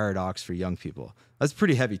crushing paradox for young people. That's a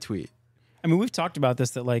pretty heavy tweet. I mean, we've talked about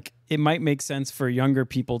this, that like it might make sense for younger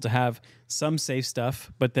people to have some safe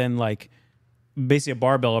stuff, but then like basically a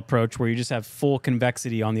barbell approach where you just have full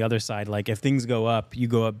convexity on the other side. Like if things go up, you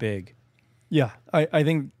go up big. Yeah, I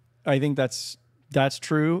think that's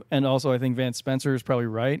true, and also I think Vance Spencer is probably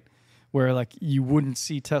right, where like you wouldn't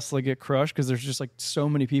see Tesla get crushed because there's just like so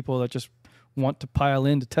many people that just want to pile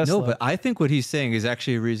into Tesla. No, but I think what he's saying is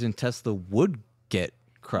actually a reason Tesla would get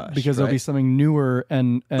crushed. Because there'll be something newer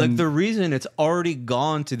and like the reason it's already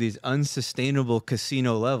gone to these unsustainable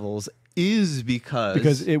casino levels is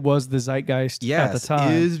because it was the zeitgeist at the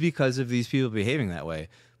time. Is because of these people behaving that way.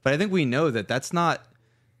 But I think we know that that's not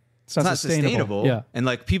it's not sustainable. Yeah. And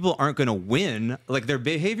like people aren't going to win. Like their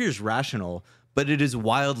behavior is rational, but it is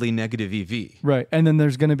wildly negative EV. Right. And then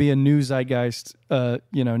there's going to be a new zeitgeist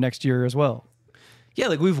next year as well. Yeah,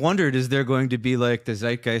 like we've wondered, is there going to be like the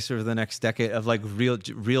zeitgeist over the next decade of like real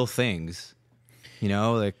things,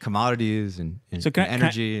 like commodities and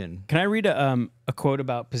energy? Can I read a quote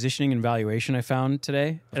about positioning and valuation I found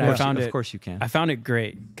today? Of course you can. I found it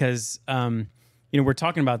great because we're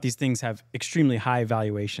talking about these things have extremely high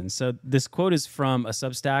valuations. So this quote is from a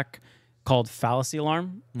Substack called Fallacy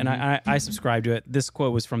Alarm, and I subscribe to it. This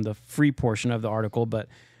quote was from the free portion of the article, but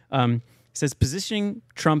it says, positioning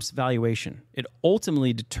trumps valuation. It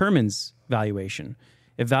ultimately determines valuation.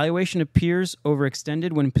 If valuation appears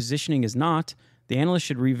overextended when positioning is not, the analyst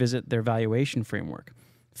should revisit their valuation framework.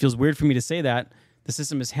 It feels weird for me to say that. The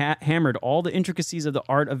system has hammered all the intricacies of the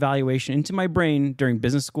art of valuation into my brain during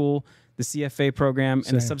business school, the CFA program,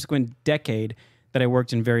 and the subsequent decade that I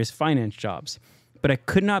worked in various finance jobs. But I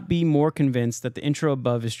could not be more convinced that the intro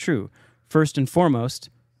above is true. First and foremost,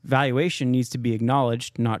 valuation needs to be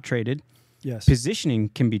acknowledged, not traded. Yes. Positioning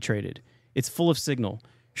can be traded. It's full of signal.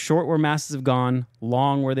 Short where masses have gone,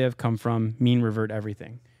 long where they have come from, mean revert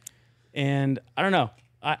everything. And I don't know.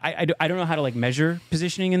 I don't know how to like measure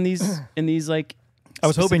positioning in these like. I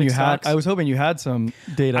was hoping you stocks. had some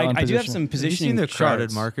data on positioning. I do have some positioning Have you seen the Crowded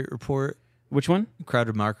charts. Market Report? Which one?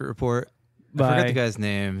 Crowded Market Report. I forget the guy's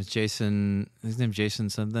name. Jason. His name's Jason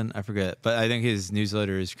something. I forget. But I think his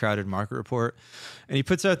newsletter is Crowded Market Report, and he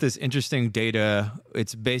puts out this interesting data.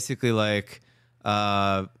 It's basically like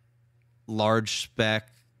large spec,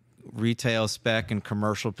 retail spec, and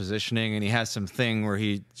commercial positioning. And he has some thing where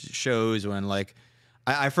he shows when like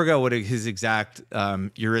I forgot what his exact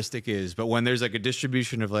heuristic is, but when there's like a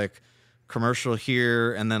distribution of like commercial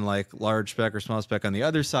here and then like large spec or small spec on the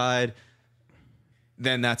other side,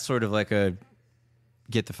 then that's sort of like a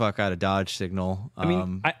get the fuck out of Dodge signal. I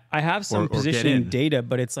mean, I have some positioning data,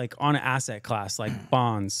 but it's like on an asset class, like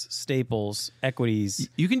bonds, staples, equities.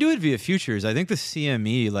 You can do it via futures. I think the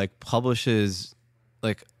CME like publishes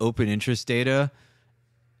like open interest data,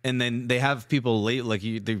 and then they have people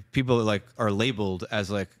people like are labeled as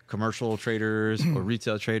like commercial traders or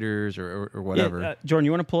retail traders or whatever. Yeah, Jordan,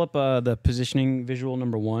 you want to pull up the positioning visual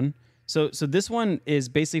number 1? So this one is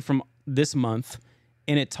basically from this month,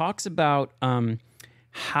 and it talks about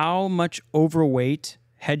how much overweight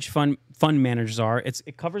hedge fund managers are.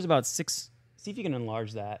 It covers about six. See if you can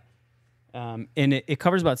enlarge that. And it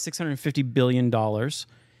covers about $650 billion.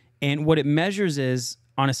 And what it measures is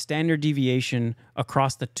on a standard deviation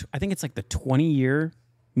across I think it's like the 20-year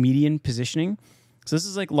median positioning. So this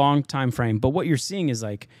is like long time frame. But what you're seeing is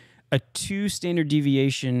like a 2 standard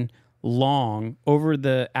deviation long over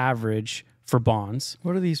the average for bonds.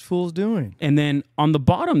 What are these fools doing? And then on the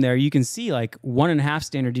bottom there, you can see like 1.5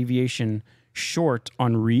 standard deviation short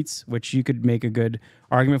on REITs, which you could make a good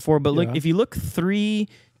argument for. But look, if you look 3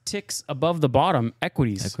 ticks above the bottom,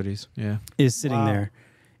 equities, yeah, is sitting there.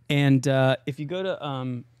 And if you go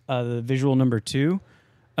to the visual number 2,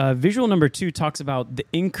 visual number 2 talks about the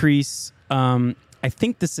increase. I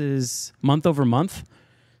think this is month over month.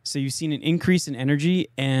 So you've seen an increase in energy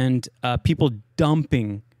and people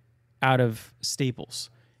dumping out of staples.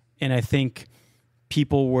 And I think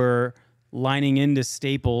people were lining into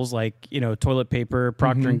staples like, toilet paper,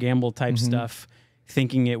 Procter and Gamble type stuff,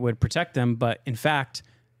 thinking it would protect them. But in fact,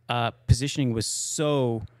 positioning was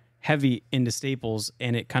so heavy into staples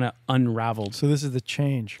and it kind of unraveled. So this is the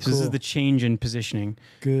change. So this is the change in positioning.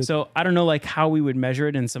 Good. So I don't know like how we would measure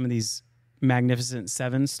it in some of these Magnificent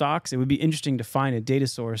 7 stocks. It would be interesting to find a data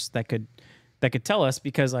source that could tell us,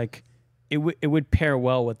 because like it would pair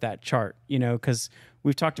well with that chart, because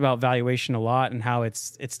we've talked about valuation a lot and how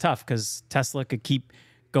it's tough because Tesla could keep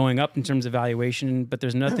going up in terms of valuation, but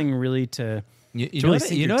there's nothing really to You know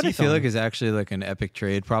what I feel like is actually like an epic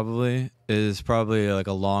trade is probably like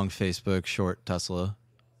a long Facebook, short Tesla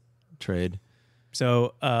trade.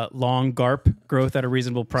 So long GARP, growth at a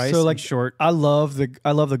reasonable price. So like short. I love the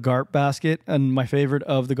GARP basket, and my favorite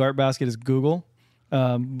of the GARP basket is Google.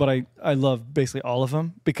 But I love basically all of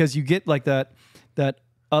them because you get like that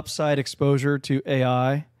upside exposure to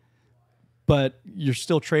AI, but you're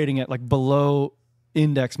still trading at like below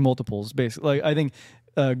index multiples. Basically, like I think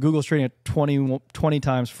Google's trading at 20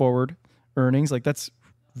 times forward earnings. Like that's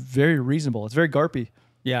very reasonable. It's very GARPy.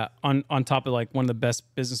 Yeah, on top of like one of the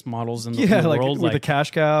best business models in the with world, like the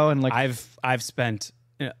cash cow, and like I've spent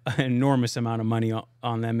an enormous amount of money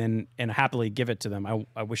on them and happily give it to them.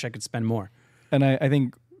 I wish I could spend more. And I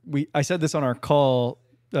think I said this on our call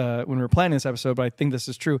when we were planning this episode, but I think this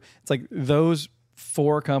is true. It's like those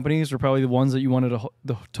 4 companies are probably the ones that you wanted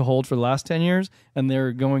to hold for the last 10 years, and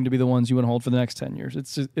they're going to be the ones you want to hold for the next 10 years.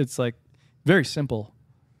 It's like very simple,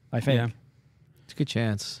 I think. Yeah. It's a good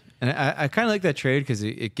chance. And I kind of like that trade because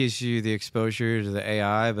it gives you the exposure to the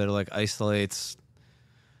AI, but it like isolates.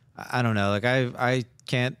 I don't know. Like I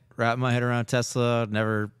can't wrap my head around Tesla.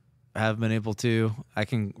 Never have been able to. I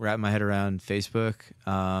can wrap my head around Facebook.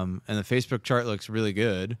 And the Facebook chart looks really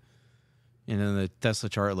good. And then the Tesla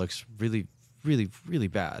chart looks really, really, really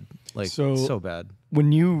bad. Like so bad.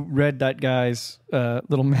 When you read that guy's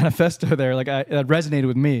little manifesto there, like that resonated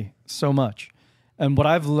with me so much. And what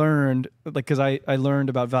I've learned, like, because I learned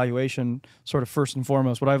about valuation sort of first and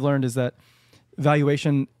foremost, what I've learned is that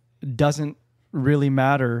valuation doesn't really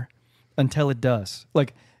matter until it does.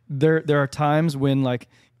 Like there are times when like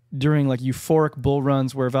during like euphoric bull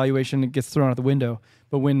runs where valuation gets thrown out the window,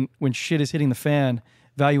 but when shit is hitting the fan,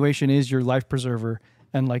 valuation is your life preserver,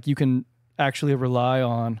 and like you can actually rely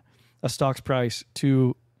on a stock's price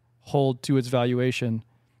to hold to its valuation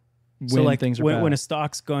when things are bad. When a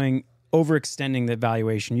stock's going overextending the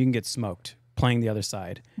valuation, you can get smoked playing the other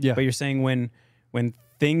side. Yeah. But you're saying when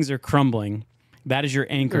things are crumbling, that is your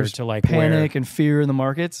anchor. There's to like panic and fear in the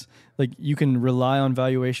markets. Like you can rely on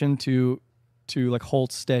valuation to like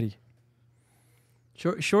hold steady.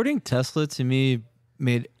 Shorting Tesla to me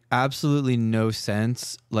made absolutely no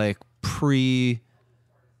sense. Like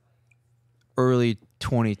early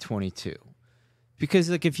 2022, because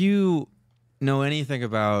like if you know anything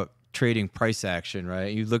about trading price action,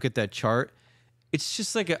 right? You look at that chart, it's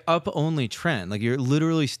just like an up only trend. Like you're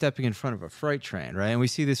literally stepping in front of a freight train, right? And we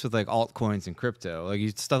see this with like altcoins and crypto, like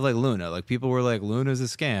stuff like Luna. Like people were like, Luna's a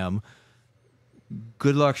scam.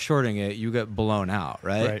 Good luck shorting it. You get blown out,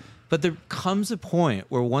 right? But there comes a point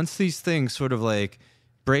where once these things sort of like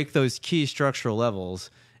break those key structural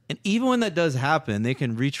levels, and even when that does happen, they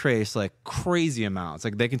can retrace like crazy amounts.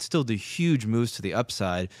 Like they can still do huge moves to the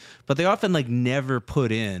upside, but they often like never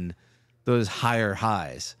put in those higher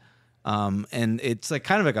highs. And it's like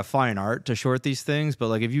kind of like a fine art to short these things, but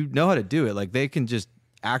like if you know how to do it, like they can just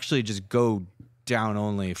actually just go down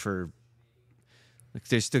only for like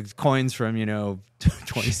there's still coins from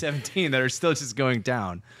 2017 that are still just going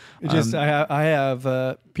down. I have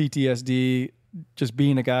PTSD just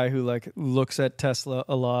being a guy who like looks at Tesla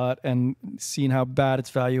a lot and seeing how bad its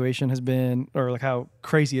valuation has been or like how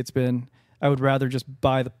crazy it's been. I would rather just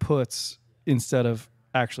buy the puts instead of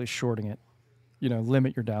actually shorting it.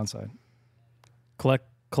 Limit your downside.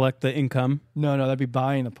 Collect the income. No, that'd be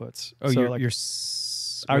buying the puts. Oh, so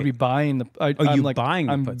I would be buying the. Buying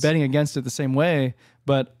the I'm puts. betting against it the same way,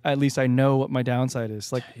 but at least I know what my downside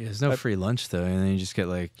is. Like, there's no free lunch though, and then you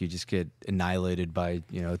just get annihilated by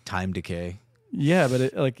time decay. Yeah,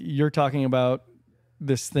 but you're talking about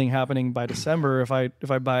this thing happening by December. If I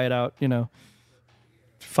buy it out,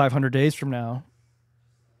 500 days from now,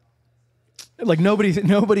 like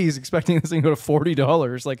nobody's expecting this thing to go to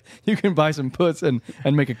 $40. Like you can buy some puts and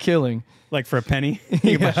make a killing, like for a penny.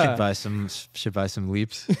 Yeah. Should buy some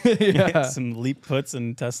leaps. Yeah. Some leap puts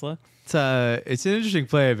in Tesla. It's an interesting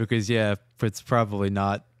play because it's probably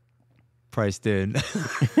not priced in.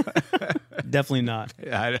 Definitely not.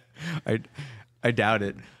 I doubt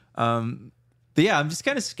it. But yeah, I'm just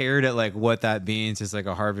kind of scared at like what that means as like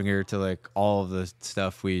a harbinger to like all of the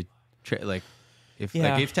stuff we like.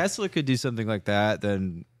 If Tesla could do something like that,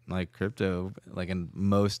 then like crypto, like in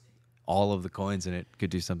all of the coins in it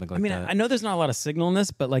could do something like that. I know there's not a lot of signal in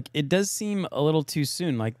this, but like it does seem a little too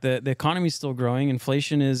soon. Like the economy's still growing.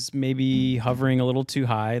 Inflation is maybe hovering a little too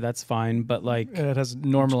high. That's fine. But like it has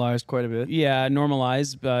normalized quite a bit. Yeah,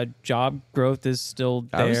 normalized. Job growth is still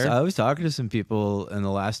there. I was talking to some people in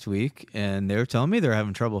the last week and they were telling me they're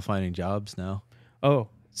having trouble finding jobs now. Oh,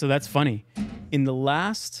 so that's funny. In the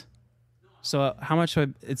last... So how much?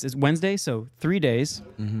 It's Wednesday, so 3 days.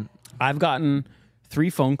 Mm-hmm. I've gotten 3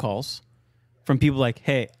 phone calls from people like,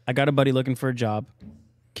 "Hey, I got a buddy looking for a job.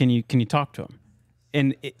 Can you talk to him?"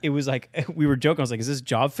 And it was like we were joking. I was like, "Is this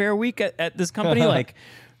job fair week at this company?" Like,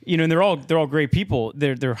 and they're all great people.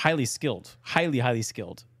 They're highly skilled, highly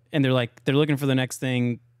skilled, and they're looking for the next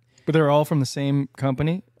thing. But they're all from the same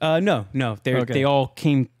company? No. They all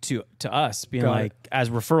came to us being Got like, it.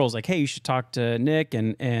 as referrals, like, hey, you should talk to Nick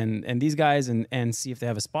and these guys and see if they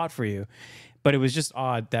have a spot for you. But it was just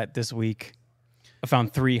odd that this week I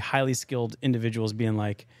found 3 highly skilled individuals being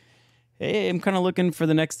like, hey, I'm kind of looking for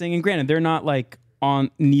the next thing. And granted, they're not like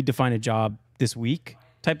on need to find a job this week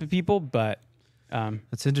type of people, but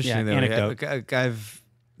that's interesting. yeah, though. anecdote.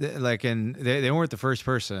 And they weren't the first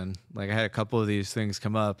person. Like I had a couple of these things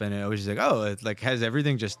come up, and I was just like, oh, it like has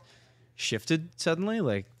everything just shifted suddenly?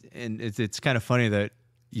 Like, and it's kind of funny that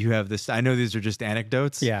you have this. I know these are just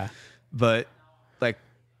anecdotes, Yeah. but like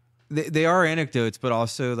they are anecdotes, but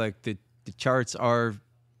also like the charts are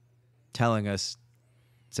telling us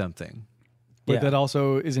something. But Yeah. that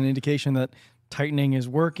also is an indication that tightening is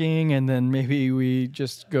working, and then maybe we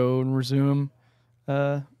just go and resume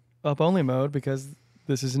up only mode because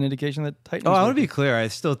this is an indication that tightening. Oh, I want to be clear. I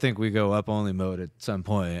still think we go up only mode at some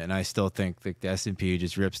point, and I still think the S&P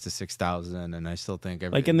just rips to 6,000, and I still think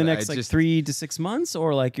Like in the next 3 to 6 months,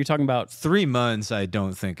 or like you're talking about 3 months. I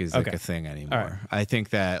don't think is like Okay. a thing anymore. All right. I think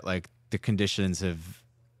that like the conditions have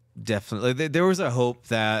definitely. There was a hope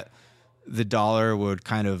that the dollar would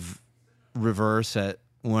kind of reverse at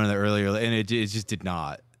one of the earlier, and it just did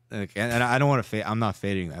not. Like, and I don't want to. I'm not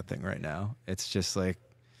fading that thing right now. It's just like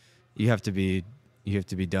you have to be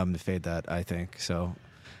dumb to fade that. I think so.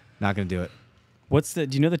 Not gonna do it. do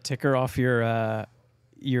you know the ticker off your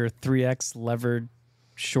 3x levered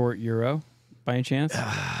short euro by any chance?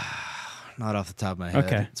 Not off the top of my head.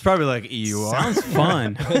 Okay. It's probably like EUR. Sounds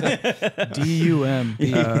fun. DUM.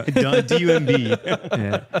 DUMB.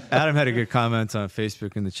 Yeah. Adam had a good comment on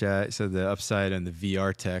Facebook in the chat. He said the upside and the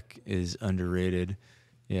VR tech is underrated.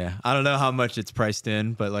 Yeah. I don't know how much it's priced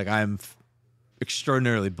in, but like I'm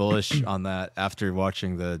extraordinarily bullish on that after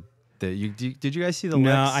watching did you guys see the No,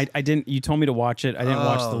 Lex? I didn't. You told me to watch it. I didn't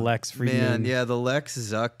watch the Lex Friedman. Man, yeah, the Lex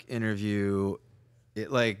Zuck interview,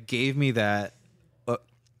 it like gave me that.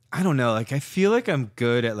 I don't know. Like I feel like I'm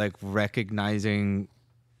good at like recognizing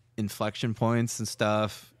inflection points and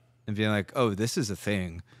stuff and being like, oh, this is a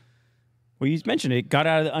thing. Well, you mentioned it got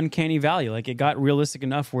out of the uncanny valley. Like it got realistic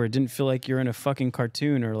enough where it didn't feel like you're in a fucking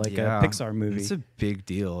cartoon or like a Pixar movie. It's a big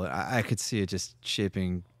deal. I could see it just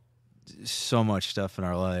shaping so much stuff in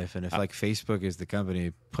our life. And if like Facebook is the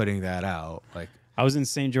company putting that out, like I was in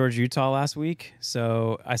St. George, Utah last week,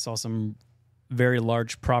 so I saw some very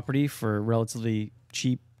large property for relatively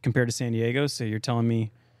cheap compared to San Diego. So you're telling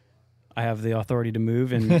me I have the authority to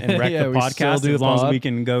move and wreck Yeah, the we still podcast do as the long as pod. we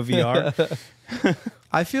can go VR.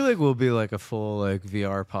 I feel like we'll be like a full like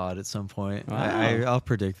VR pod at some point. Wow. I'll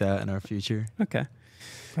predict that in our future. Okay.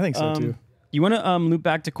 I think so too. You want to loop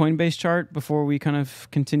back to Coinbase chart before we kind of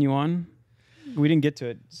continue on? We didn't get to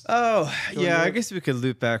it. Oh, yeah. do I it? guess we could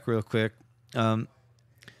loop back real quick.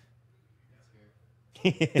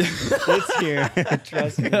 It's here.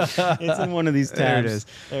 Trust me. It's in one of these There it tabs. is.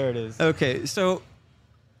 There it is. Okay, so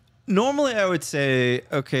normally I would say,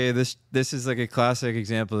 okay, this is like a classic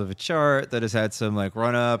example of a chart that has had some like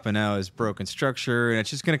run up and now is broken structure, and it's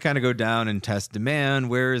just going to kind of go down and test demand.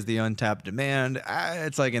 Where is the untapped demand?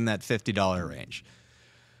 It's like in that $50 range.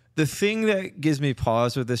 The thing that gives me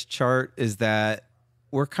pause with this chart is that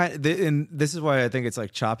we're and this is why I think it's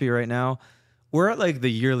like choppy right now. We're at like the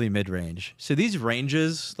yearly mid range. So these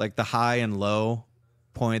ranges, like the high and low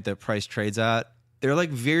point that price trades at, they're like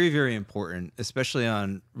very, very important, especially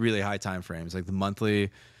on really high time frames, like the monthly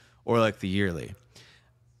or like the yearly.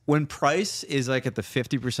 When price is like at the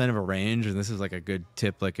 50% of a range, and this is like a good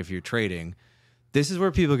tip, like if you're trading, this is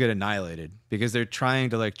where people get annihilated because they're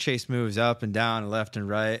trying to like chase moves up and down and left and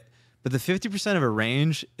right. But the 50% of a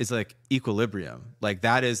range is like equilibrium. Like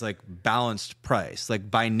that is like balanced price. Like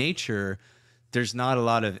by nature, there's not a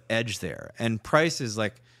lot of edge there. And price is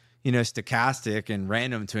like, you know, stochastic and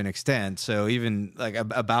random to an extent. So even like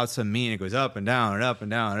about some mean, it goes up and down and up and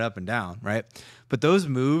down and up and down, right? But those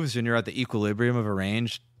moves when you're at the equilibrium of a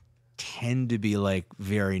range tend to be like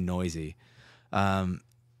very noisy.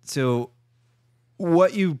 So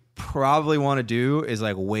what you probably want to do is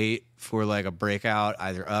like wait for like a breakout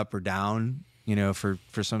either up or down, you know, for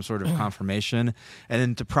some sort of confirmation, and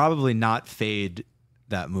then to probably not fade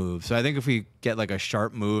that move. So I think if we get like a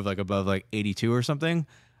sharp move like above like 82 or something,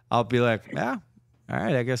 I'll be like, yeah, all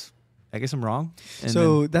right, I guess I'm wrong. And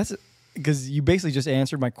So that's because you basically just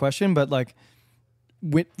answered my question, but like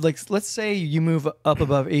let's say you move up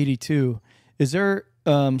above 82, is there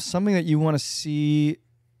something that you want to see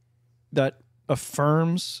that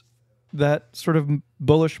affirms that sort of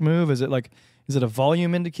bullish move? Is it a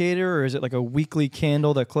volume indicator, or is it like a weekly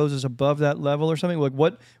candle that closes above that level or something? Like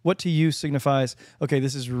what to you signifies, okay,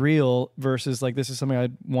 this is real versus like this is something I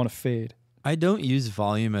want to fade? I don't use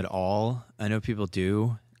volume at all. I know people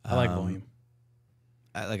do. I like volume.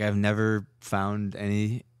 I've never found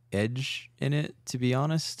any edge in it, to be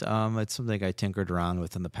honest. It's something I tinkered around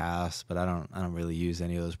with in the past, but I don't really use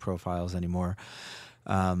any of those profiles anymore.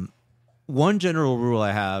 One general rule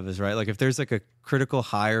I have is, right, like if there's like a critical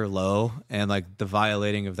high or low and like the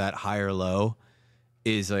violating of that high or low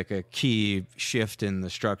is like a key shift in the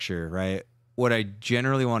structure, right? What I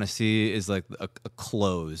generally want to see is like a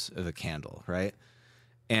close of a candle, right?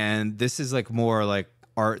 And this is like more like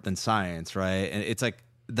art than science, right? And it's like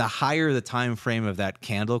the higher the time frame of that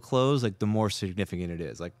candle close, like the more significant it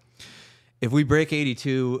is. Like if we break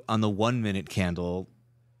 82 on the 1 minute candle,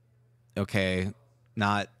 okay,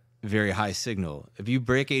 not very high signal. If you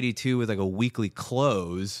break 82 with like a weekly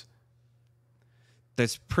close,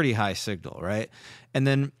 that's pretty high signal, right? And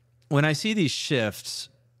then when I see these shifts,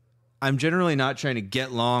 I'm generally not trying to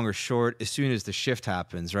get long or short as soon as the shift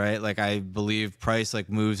happens, right? Like I believe price like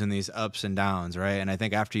moves in these ups and downs, right? And I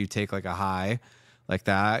think after you take like a high like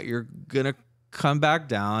that, you're going to come back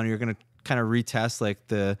down. You're going to kind of retest like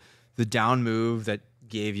the down move that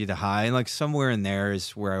gave you the high, and like somewhere in there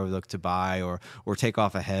is where I would look to buy or take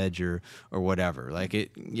off a hedge or whatever. Like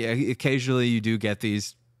occasionally you do get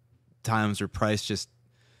these times where price just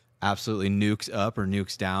absolutely nukes up or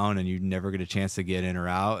nukes down and you never get a chance to get in or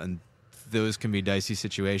out, and those can be dicey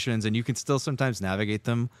situations, and you can still sometimes navigate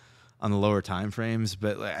them on the lower time frames,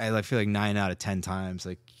 but I feel like 9 out of 10 times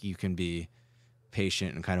like you can be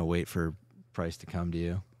patient and kind of wait for price to come to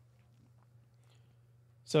you.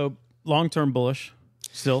 So long-term bullish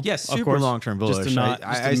still. Yes, of super course. long-term bullish. Just to not,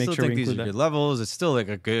 I still think these are good levels. It's still like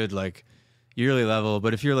a good like yearly level,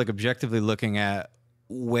 but if you're like objectively looking at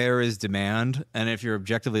where is demand, and if you're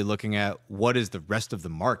objectively looking at what is the rest of the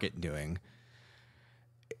market doing,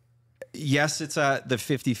 yes, it's at the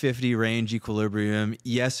 50-50 range equilibrium.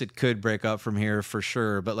 Yes, it could break up from here for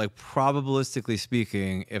sure, but like probabilistically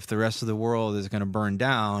speaking, if the rest of the world is going to burn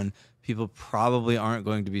down, people probably aren't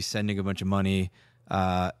going to be sending a bunch of money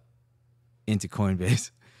into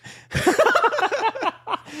Coinbase.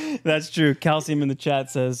 That's true. Calcium in the chat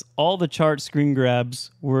says all the chart screen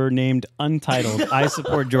grabs were named untitled. I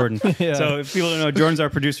support Jordan. Yeah. So if people don't know, Jordan's our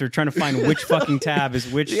producer, trying to find which fucking tab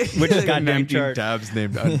is which goddamn 19 chart. tabs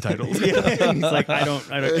named untitled. Yeah. He's like, I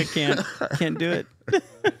can't do it. Peach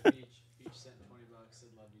sent $20, said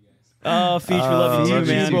love you guys. Oh, Feach, we love you love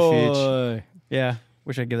too, you man. too, Feach. Boy. Yeah,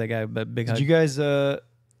 wish I'd give that guy a big hug. Did you guys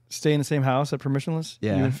stay in the same house at Permissionless?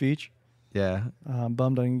 Yeah. You and Feach? Yeah. I'm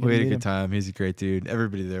bummed I didn't get We to had a meet good him. time. He's a great dude.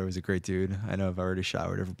 Everybody there was a great dude. I know I've already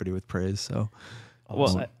showered everybody with praise. So,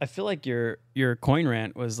 Well, I feel like your coin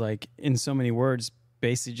rant was like in so many words,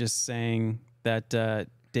 basically just saying that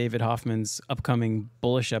David Hoffman's upcoming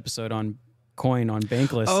bullish episode on coin on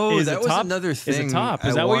Bankless is that a was top. another Is a thing. top.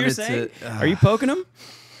 Is I that what you're wanted saying? to- Are you poking him?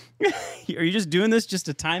 Are you just doing this just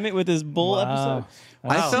to time it with his bull episode?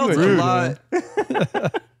 I felt Rude, a lot.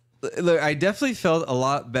 Look, I definitely felt a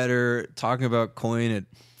lot better talking about coin at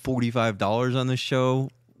 $45 on the show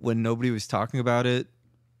when nobody was talking about it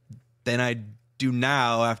than I do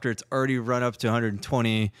now after it's already run up to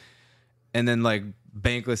 120, and then like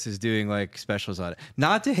Bankless is doing like specials on it.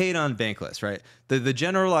 Not to hate on Bankless, right? The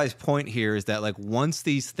generalized point here is that like once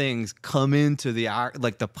these things come into the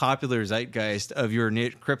like the popular zeitgeist of your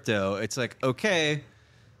niche crypto, it's like, okay,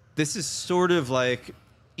 this is sort of like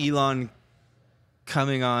Elon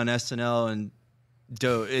coming on SNL and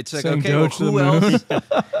Doge. It's like, Sending okay, well, Doge to the who moon.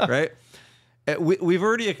 else? Right? We've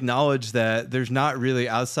already acknowledged that there's not really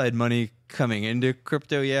outside money coming into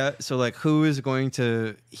crypto yet. So like, who is going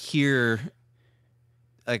to hear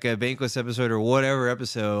like a Bankless episode or whatever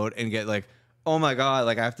episode and get like, oh my God,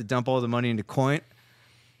 like I have to dump all the money into coin?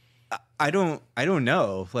 I don't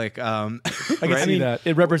know. Like, I can right? see that.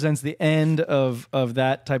 It represents the end of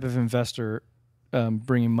that type of investor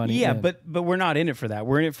bringing money Yeah, in. but we're not in it for that.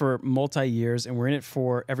 We're in it for multi-years, and we're in it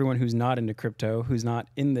for everyone who's not into crypto, who's not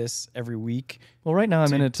in this every week. Well, right now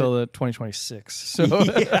I'm in it till the 2026. So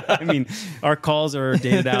Yeah, I mean, our calls are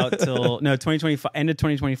dated out till 2025, end of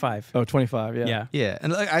 2025. 25, yeah. Yeah. Yeah,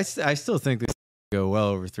 and like I still think this go well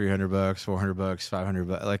over $300, $400,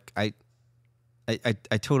 $500. Like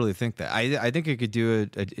I totally think that. I think it could do a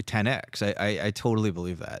 10x. I totally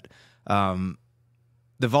believe that.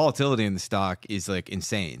 The volatility in the stock is like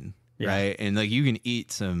insane, right? And like you can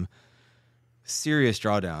eat some serious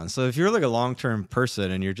drawdowns. So if you're like a long-term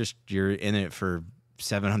person and you're in it for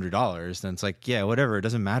 $700, then it's like, yeah, whatever. It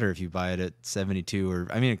doesn't matter if you buy it at 72 or,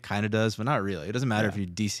 I mean, it kind of does, but not really. It doesn't matter if you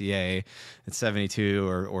DCA at 72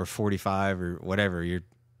 or 45 or whatever.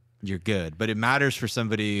 You're good. But it matters for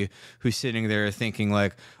somebody who's sitting there thinking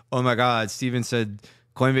like, oh my God, Steven said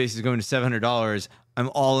Coinbase is going to $700. I'm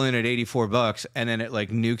all in at $84, and then it like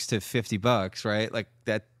nukes to $50, right? Like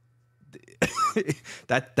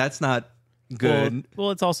that's not good.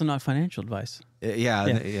 Well, it's also not financial advice.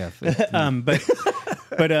 Yeah.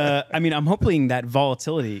 But I mean, I'm hoping that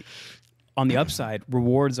volatility on the upside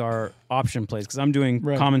rewards our option plays, because I'm doing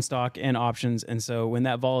common stock and options, and so when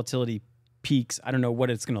that volatility peaks, I don't know what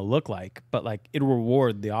it's going to look like, but like it'll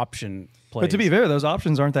reward the option plays. But to be fair, those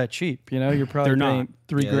options aren't that cheap. You know, you're probably They're not. paying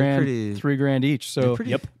 $3 Yeah, they're grand, pretty- $3 each. So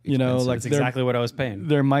Yep. you know, expensive. like That's exactly what I was paying.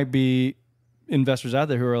 there might be investors out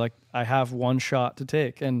there who are like, I have one shot to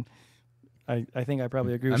take, and I think I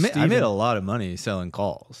probably agree with I made Steven. a lot of money selling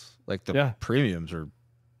calls. Like the Yeah. premiums are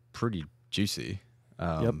pretty juicy.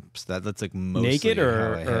 Yep. So that's like mostly Naked how I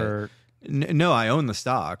or had- no, I own the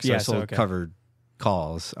stock, so Yeah, I so sold okay. covered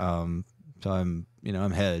calls. So I'm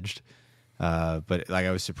hedged. But like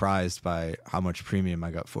I was surprised by how much premium I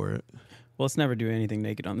got for it. well, let's never do anything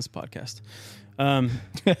naked on this podcast.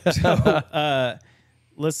 So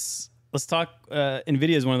let's talk.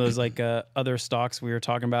 Nvidia is one of those like other stocks we were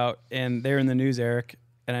talking about, and they're in the news, Eric.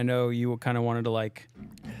 And I know you kind of wanted to like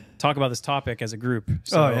talk about this topic as a group.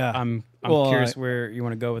 So Oh, yeah. I'm Well, curious where you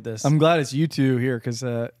want to go with this. I'm glad it's you two here because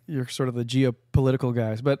you're sort of the geopolitical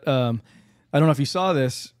guys. But I don't know if you saw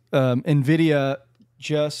this. Nvidia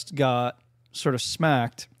just got sort of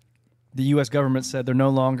smacked. The U.S. government said they're no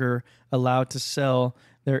longer allowed to sell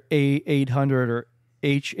their A800 or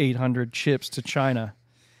H800 chips to China,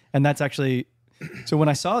 and that's actually. So when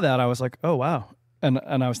I saw that, I was like, "Oh wow!" And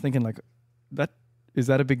I was thinking like, "That is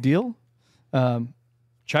that a big deal?"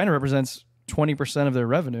 China represents 20% of their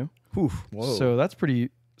revenue. So that's pretty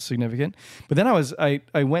significant. But then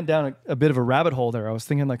I went down a bit of a rabbit hole there. I was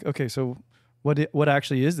thinking like, okay, so what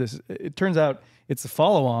actually is this? It turns out it's the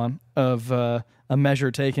follow-on of a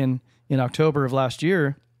measure taken in October of last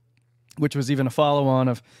year, which was even a follow-on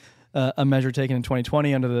of a measure taken in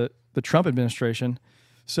 2020 under the Trump administration.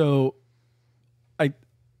 So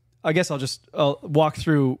I guess I'll walk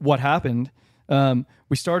through what happened.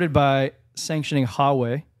 We started by sanctioning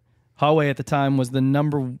Huawei. Huawei at the time was the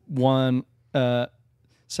number one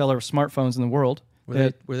seller of smartphones in the world.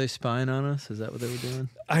 Were they spying on us? Is that what they were doing?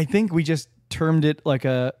 I think we just termed it like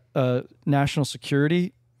a national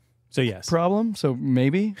security problem. So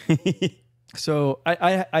maybe. So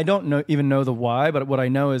I don't even know the why, but what I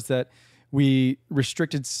know is that we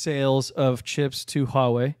restricted sales of chips to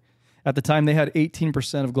Huawei. At the time, they had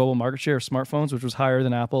 18% of global market share of smartphones, which was higher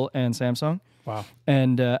than Apple and Samsung. Wow.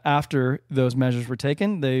 And after those measures were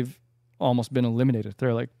taken, they've almost been eliminated.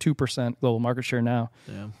 They're like 2% global market share now.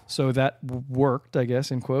 Damn. So that worked, I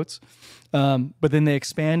guess, in quotes. But then they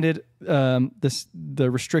expanded the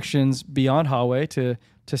restrictions beyond Huawei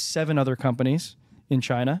to 7 other companies in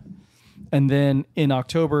China. And then in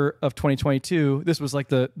October of 2022, this was like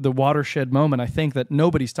the watershed moment, I think, that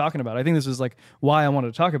nobody's talking about. I think this is like why I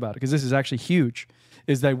wanted to talk about it, because this is actually huge,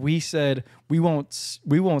 is that we said we won't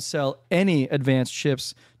sell any advanced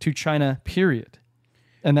chips to China, period.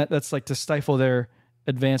 And that's like to stifle their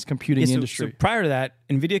advanced computing industry. So prior to that,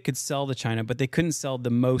 NVIDIA could sell to China, but they couldn't sell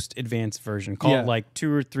the most advanced version, called like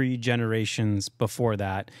 2 or 3 generations before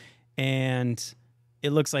that. And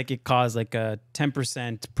it looks like it caused like a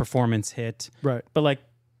 10% performance hit. Right. But like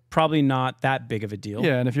probably not that big of a deal.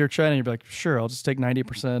 Yeah, and if you're China, you'd be like, sure, I'll just take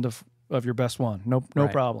 90% of your best one. No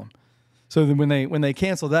problem. So then when they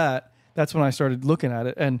cancel that, that's when I started looking at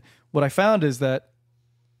it. And what I found is that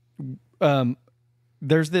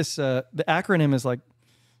there's this the acronym is like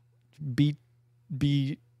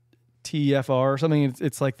BTFR or something.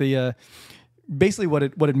 It's like the basically what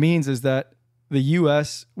it means is that the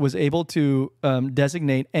U.S. was able to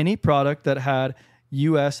designate any product that had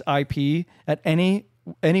U.S. IP at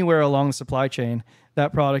anywhere along the supply chain.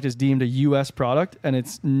 That product is deemed a U.S. product, and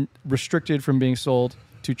it's restricted from being sold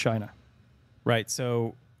to China. Right.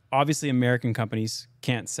 So obviously, American companies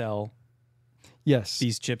can't sell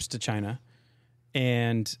these chips to China.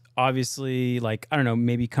 And obviously, like, I don't know,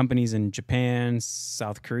 maybe companies in Japan,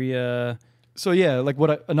 South Korea. So yeah, like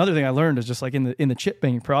another thing I learned is just like in the chip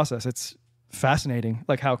making process, it's fascinating,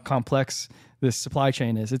 like how complex this supply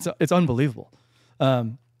chain is. It's unbelievable.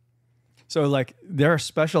 So like there are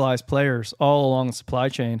specialized players all along the supply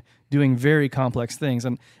chain doing very complex things,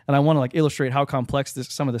 and I want to like illustrate how complex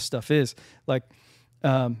some of this stuff is. Like,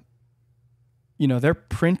 they're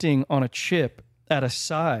printing on a chip at a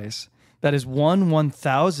size that is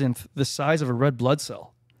 1/1000th the size of a red blood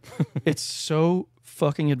cell. It's so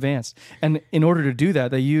fucking advanced. And in order to do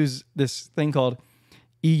that, they use this thing called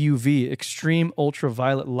EUV, extreme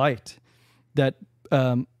ultraviolet light, that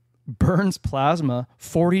burns plasma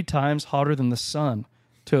 40 times hotter than the sun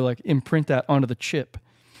to like imprint that onto the chip.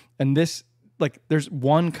 And this, like, there's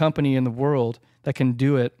one company in the world that can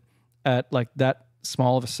do it at like that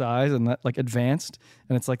small of a size and that like advanced.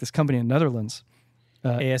 And it's like this company in the Netherlands.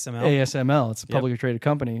 ASML. ASML. It's a publicly traded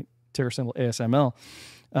company, ticker symbol ASML.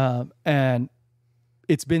 And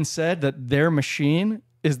it's been said that their machine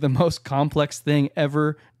is the most complex thing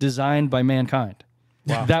ever designed by mankind.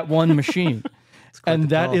 Wow. That one machine. And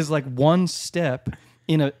that is like one step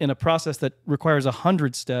in a process that requires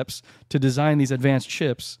 100 steps to design these advanced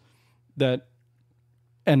chips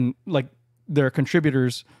and like there are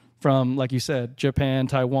contributors from, like you said, Japan,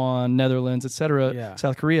 Taiwan, Netherlands, etc.,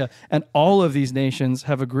 South Korea. And all of these nations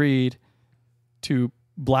have agreed to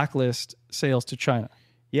blacklist sales to China.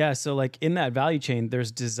 Yeah, so like in that value chain,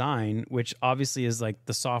 there's design, which obviously is like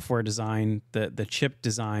the software design, the chip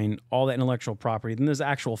design, all the intellectual property. Then there's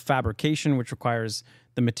actual fabrication, which requires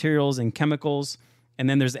the materials and chemicals. And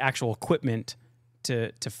then there's the actual equipment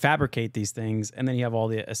to fabricate these things. And then you have all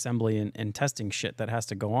the assembly and testing shit that has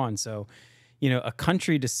to go on. So, a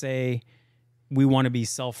country to say we want to be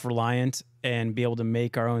self-reliant and be able to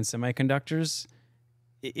make our own semiconductors,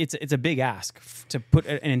 it's a big ask to put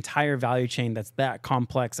an entire value chain that's that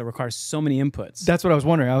complex, that requires so many inputs. That's what I was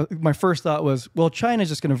wondering. My first thought was, well, China's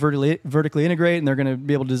just going to vertically integrate and they're going to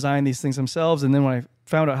be able to design these things themselves. And then when I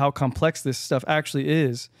found out how complex this stuff actually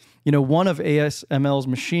is, one of ASML's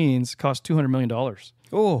machines cost $200 million.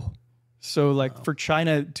 Oh. So like for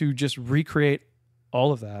China to just recreate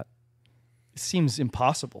all of that, it seems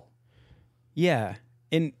impossible. Yeah.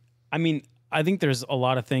 And I mean, I think there's a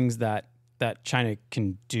lot of things that China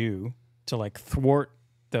can do to like thwart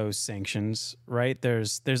those sanctions, right?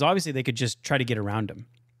 There's obviously they could just try to get around them.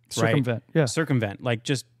 Circumvent. Right? Yeah. Circumvent. Like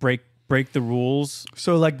just break the rules.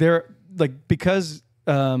 So like because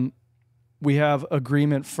we have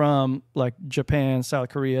agreement from like Japan, South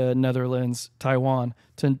Korea, Netherlands, Taiwan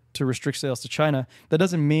to restrict sales to China. That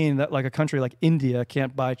doesn't mean that like a country like India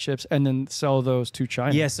can't buy chips and then sell those to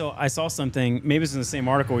China. Yeah. So I saw something. Maybe it's in the same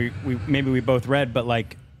article we both read, but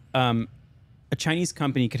like, a Chinese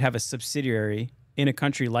company could have a subsidiary in a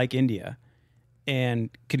country like India and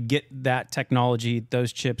could get that technology,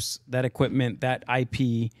 those chips, that equipment, that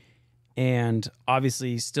IP, and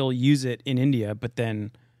obviously still use it in India, but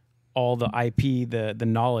then all the IP, the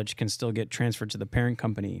knowledge can still get transferred to the parent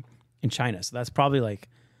company in China. So that's probably like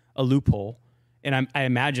a loophole. And I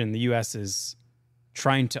imagine the U.S. is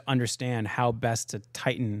trying to understand how best to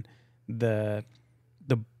tighten the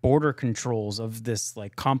border controls of this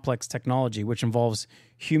like complex technology, which involves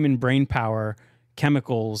human brain power,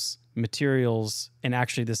 chemicals, materials, and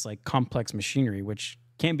actually this like complex machinery, which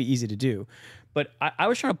can't be easy to do. But I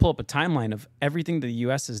was trying to pull up a timeline of everything the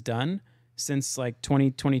U.S. has done since like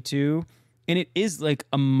 2022, and it is like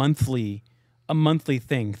a monthly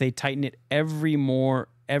thing. They tighten it every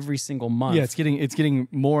single month. Yeah, it's getting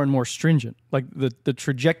more and more stringent. Like the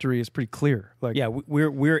trajectory is pretty clear. Like, yeah,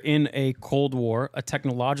 we're in a Cold War, a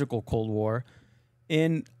technological Cold War,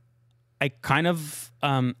 and I kind of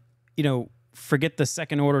forget the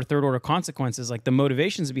second order, third order consequences. Like the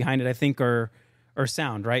motivations behind it, I think are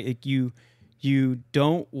sound, right? Like you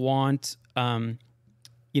don't want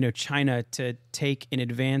China to take an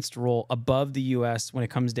advanced role above the U.S. when it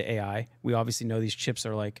comes to AI. We obviously know these chips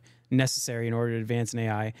are like necessary in order to advance in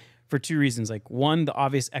AI for two reasons. Like one, the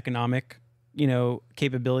obvious economic,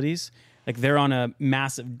 capabilities. Like they're on a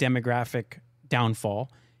massive demographic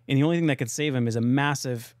downfall, and the only thing that could save them is a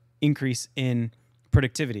massive increase in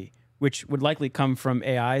productivity, which would likely come from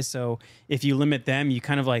AI. So if you limit them, you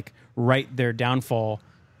kind of like write their downfall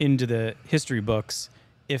into the history books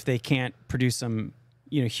if they can't produce some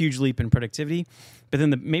huge leap in productivity. But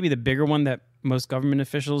then maybe the bigger one that most government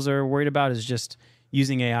officials are worried about is just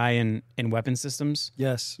using AI in weapon systems.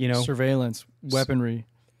 Yes, surveillance, weaponry,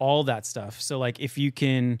 all that stuff. So like if you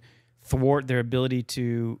can thwart their ability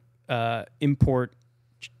to import,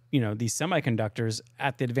 these semiconductors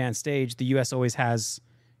at the advanced stage, the U.S. always has,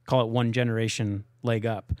 call it one generation leg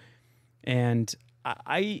up. And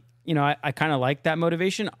I kind of like that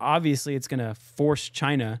motivation. Obviously, it's going to force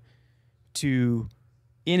China to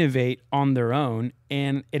innovate on their own,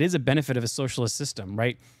 and it is a benefit of a socialist system,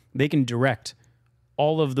 right? They can direct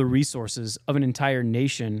all of the resources of an entire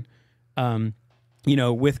nation,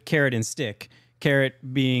 with carrot and stick.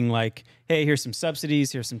 Carrot being like, hey, here's some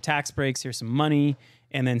subsidies, here's some tax breaks, here's some money,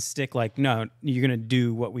 and then stick like, no, you're going to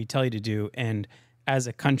do what we tell you to do. And as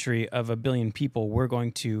a country of 1 billion people, we're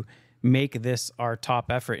going to make this our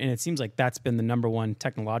top effort. And it seems like that's been the number one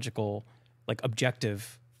technological like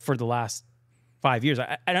objective for the last 5 years.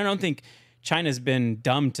 I don't think China's been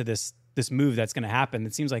dumb to this move that's going to happen.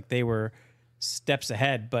 It seems like they were steps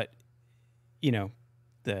ahead, but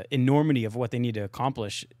the enormity of what they need to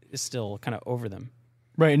accomplish is still kind of over them.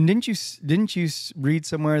 Right. And didn't you read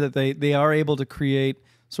somewhere that they are able to create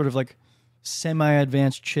sort of like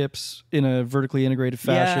semi-advanced chips in a vertically integrated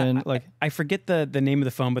fashion? Yeah, like I forget the name of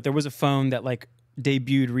the phone, but there was a phone that like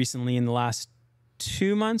debuted recently in the last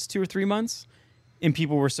 2 or 3 months, and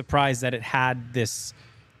people were surprised that it had this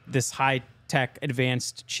high-tech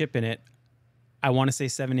advanced chip in it. I want to say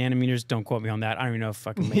 7 nanometers. Don't quote me on that. I don't even know if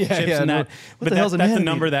I can make chips in that. But that's the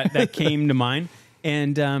number that came to mind.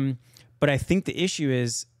 And but I think the issue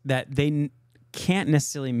is that they can't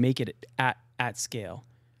necessarily make it at scale.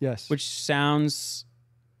 Yes. Which sounds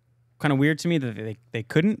kind of weird to me that they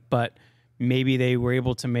couldn't, but maybe they were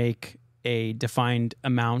able to make a defined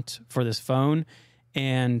amount for this phone.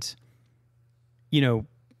 And,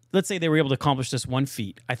 let's say they were able to accomplish this one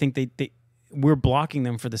feat. I think we're blocking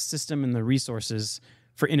them for the system and the resources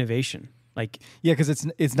for innovation. Like, yeah, because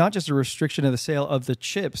it's not just a restriction of the sale of the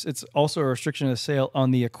chips; it's also a restriction of the sale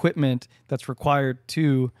on the equipment that's required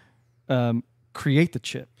to create the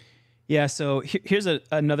chip. Yeah. So here's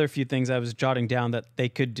another few things I was jotting down that they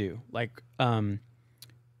could do. Like,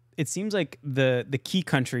 it seems like the key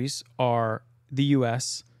countries are the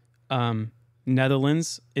U.S.,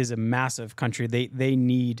 Netherlands is a massive country. They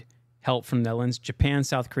need help from Netherlands, Japan,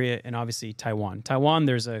 South Korea, and obviously Taiwan. Taiwan,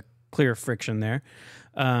 there's a clear friction there.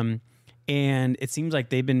 And it seems like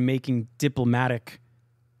they've been making diplomatic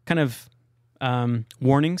kind of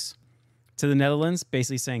warnings to the Netherlands,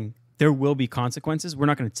 basically saying there will be consequences. We're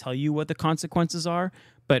not going to tell you what the consequences are,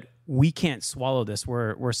 but we can't swallow this,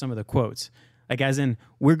 were some of the quotes. Like, as in,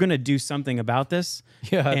 we're going to do something about this.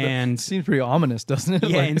 Yeah, and it seems pretty ominous, doesn't it?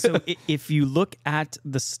 Yeah, and so if you look at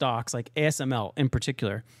the stocks, like ASML in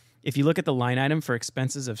particular, if you look at the line item for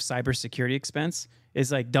expenses of cybersecurity expense,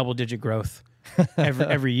 it's like double-digit growth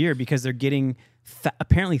every year because they're getting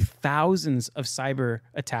apparently thousands of cyber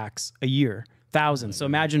attacks a year. Thousands. So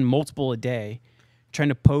imagine multiple a day trying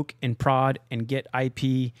to poke and prod and get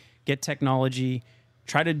IP, get technology,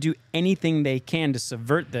 try to do anything they can to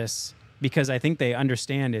subvert this because I think they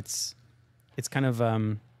understand it's kind of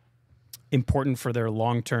important for their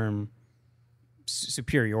long-term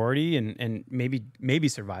superiority and maybe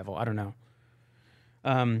survival. I don't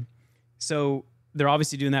know. So they're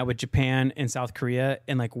obviously doing that with Japan and South Korea,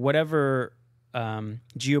 and like whatever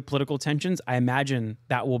geopolitical tensions, I imagine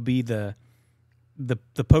that will be the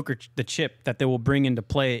chip that they will bring into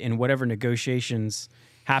play in whatever negotiations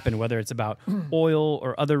happen, whether it's about oil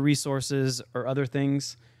or other resources or other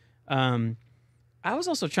things. I was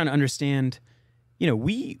also trying to understand,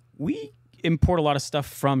 we import a lot of stuff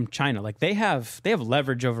from China. Like they have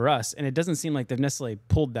leverage over us, and it doesn't seem like they've necessarily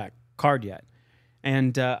pulled that card yet.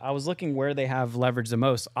 And I was looking where they have leverage the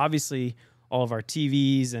most. Obviously, all of our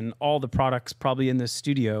TVs and all the products probably in the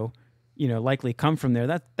studio, likely come from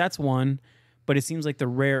there. That's one. But it seems like the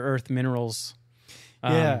rare earth minerals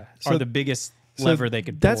are the biggest lever they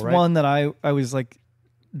could pull, that's right? one that I was like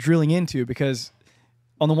drilling into, because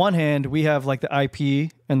on the one hand, we have like the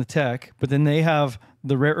IP and the tech, but then they have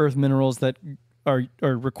the rare earth minerals that are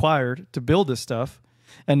required to build this stuff.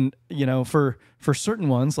 And, for certain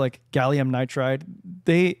ones like gallium nitride,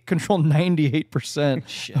 they control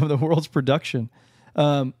 98% of the world's production.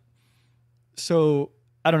 So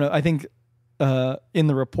I don't know. I think in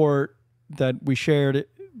the report that we shared,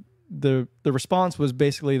 the response was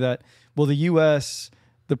basically that, well, the U.S.,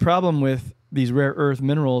 the problem with these rare earth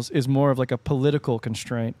minerals is more of like a political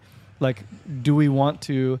constraint. Like, do we want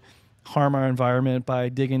to harm our environment by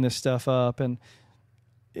digging this stuff up? And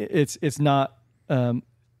it's not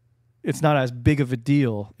as big of a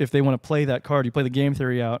deal if they want to play that card. You play the game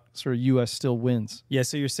theory out, sort of U.S. still wins. Yeah,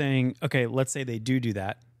 so you're saying, okay, let's say they do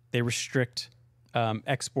that. They restrict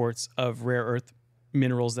exports of rare earth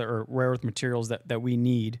minerals that are rare earth materials that we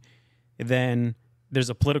need. Then there's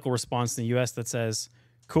a political response in the U.S. that says,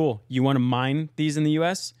 cool, you want to mine these in the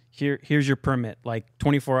U.S.? Here's your permit, like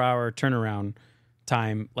 24-hour turnaround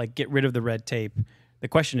time, like get rid of the red tape. The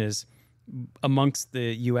question is, amongst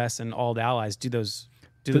the U.S. and all the allies, do those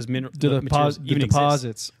materials even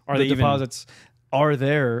exist? Deposits are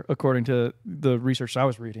there according to the research I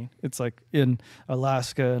was reading. It's like in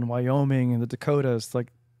Alaska and Wyoming and the Dakotas, like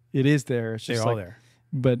it is there. It's just they're all like, there.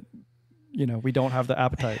 But we don't have the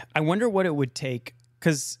appetite. I wonder what it would take,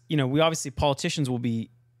 because we obviously, politicians will be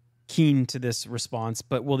keen to this response,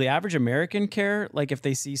 but will the average American care? Like if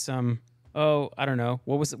they see some, I don't know,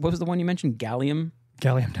 what was the one you mentioned? Gallium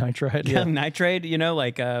Nitride. Gallium nitride,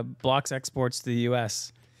 like blocks exports to the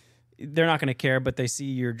U.S. They're not going to care, but they see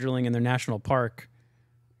you're drilling in their national park.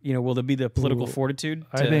 Will there be the political fortitude?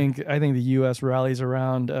 I think the U.S. rallies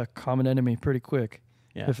around a common enemy pretty quick.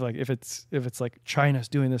 Yeah. If it's like China's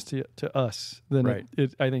doing this to us, then right.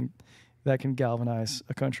 I think that can galvanize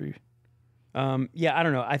a country. Yeah, I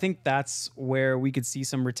don't know. I think that's where we could see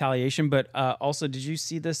some retaliation. But also, did you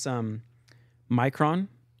see this? Micron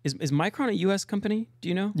is Micron a U.S. company? Do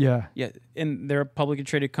you know? Yeah, and they're a publicly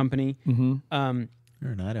traded company. Mm-hmm.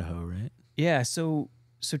 They're in Idaho, right? Yeah. So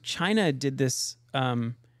China did this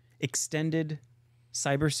extended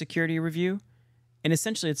cybersecurity review, and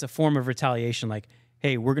essentially it's a form of retaliation. Like,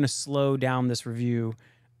 hey, we're going to slow down this review,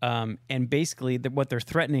 and basically what they're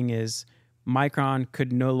threatening is Micron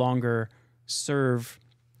could no longer serve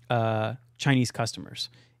Chinese customers,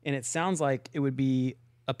 and it sounds like it would be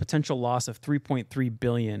a potential loss of $3.3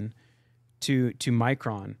 billion to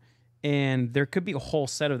Micron, and there could be a whole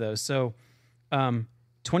set of those. So,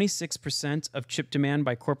 26% of chip demand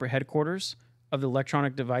by corporate headquarters of the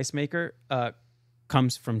electronic device maker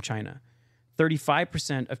comes from China.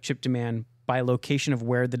 35% of chip demand by location of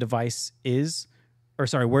where the device is,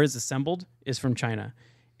 where it's assembled, is from China,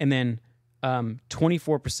 and then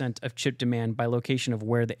 24% of chip demand by location of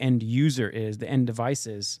where the end user is, the end device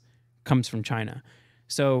is, comes from China.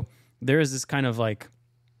 So there is this kind of like,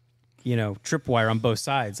 tripwire on both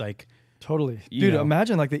sides. Like, totally, dude.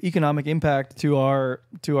 Imagine like the economic impact to our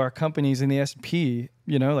companies in the S&P.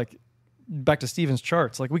 Like back to Steven's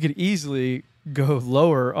charts. Like we could easily go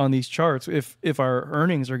lower on these charts if our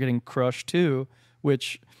earnings are getting crushed too.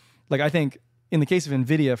 Which, like I think in the case of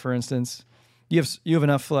Nvidia, for instance, you have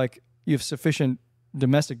enough you have sufficient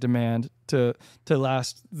domestic demand to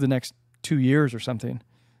last the next 2 years or something.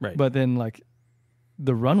 Right. But then like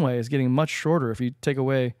the runway is getting much shorter if you take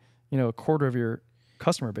away, a quarter of your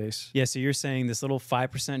customer base. Yeah. So you're saying this little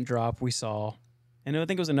 5% drop we saw, and I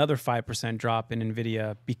think it was another 5% drop in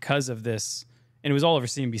Nvidia because of this, and it was all over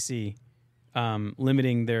CNBC,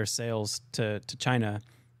 limiting their sales to China.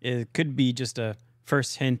 It could be just a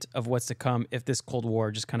first hint of what's to come if this Cold War,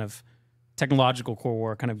 just kind of technological Cold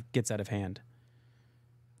War, kind of gets out of hand.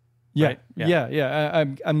 Yeah, right? yeah.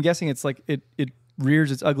 I'm guessing it's like it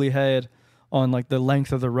rears its ugly head on like the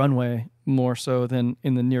length of the runway more so than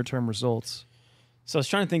in the near term results. So I was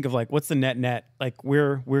trying to think of like what's the net. Like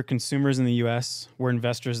we're consumers in the U.S., we're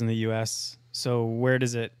investors in the U.S. So where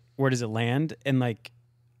does it land? And like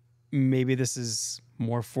maybe this is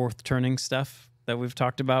more fourth turning stuff that we've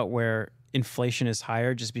talked about, where inflation is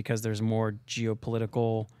higher just because there's more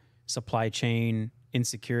geopolitical supply chain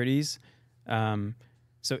insecurities.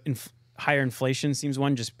 So higher inflation seems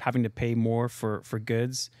one, just having to pay more for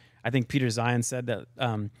goods. I think Peter Zion said that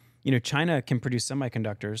China can produce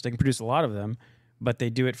semiconductors. They can produce a lot of them, but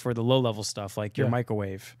they do it for the low level stuff like your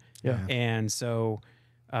microwave. Yeah. And so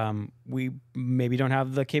we maybe don't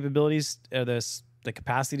have the capabilities, the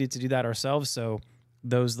capacity to do that ourselves. So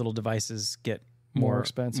those little devices get more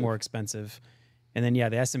expensive. And then the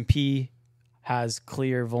S&P has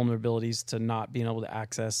clear vulnerabilities to not being able to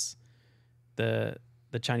access the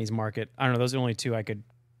Chinese market. I don't know. Those are the only two I could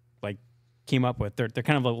came up with. They're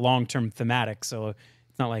kind of a long-term thematic. So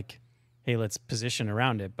it's not like, hey, let's position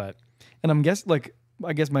around it. But and I guess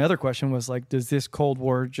my other question was like, does this Cold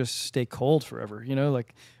War just stay cold forever?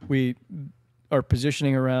 Like we are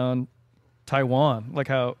positioning around Taiwan, like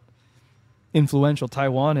how influential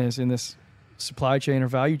Taiwan is in this supply chain or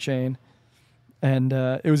value chain. And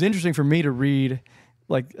it was interesting for me to read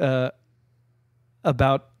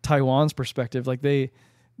about Taiwan's perspective. Like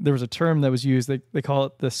there was a term that was used. They call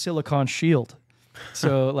it the Silicon Shield.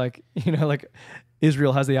 So like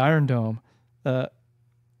Israel has the Iron Dome.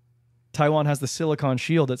 Taiwan has the Silicon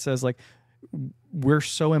Shield that says like, we're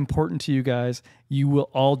so important to you guys. You will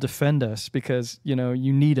all defend us because you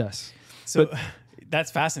need us. So that's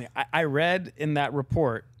fascinating. I read in that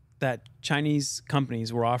report that Chinese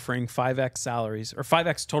companies were offering 5x salaries or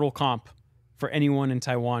 5x total comp for anyone in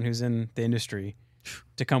Taiwan who's in the industry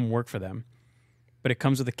to come work for them. But it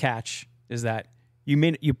comes with a catch, is that you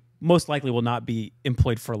most likely will not be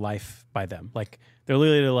employed for life by them. Like they're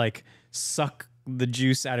literally to like suck the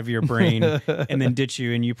juice out of your brain and then ditch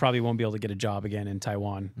you, and you probably won't be able to get a job again in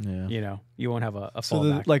Taiwan. Yeah. You won't have a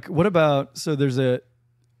fallback. What about, so there's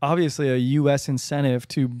obviously a U.S. incentive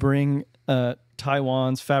to bring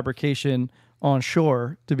Taiwan's fabrication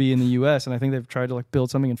onshore to be in the U.S. And I think they've tried to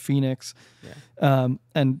build something in Phoenix. Yeah.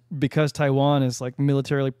 And because Taiwan is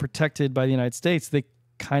militarily protected by the United States, they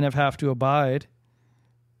kind of have to abide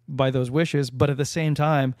by those wishes. But at the same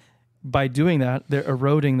time, by doing that, they're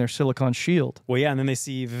eroding their Silicon Shield. Well, yeah. And then they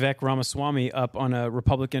see Vivek Ramaswamy up on a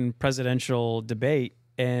Republican presidential debate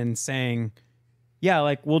and saying,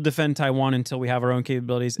 yeah, we'll defend Taiwan until we have our own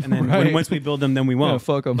capabilities. And then once we build them, then we won't. Yeah,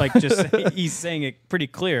 fuck them. He's saying it pretty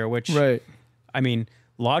clear, which, I mean,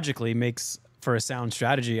 logically makes for a sound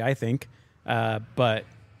strategy, I think. But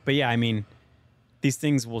yeah, I mean, these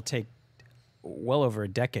things will take well over a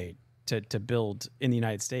decade to build in the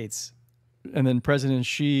United States. And then President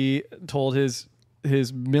Xi told his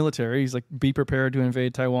military, he's be prepared to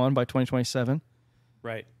invade Taiwan by 2027.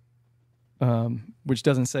 Right. Which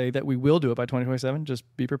doesn't say that we will do it by 2027. Just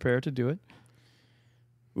be prepared to do it.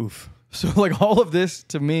 Oof. So all of this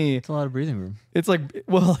to me, it's a lot of breathing room. It's a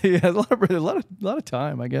lot of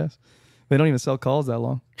time, I guess. They don't even sell calls that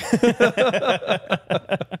long.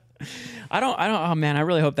 I don't. Oh man, I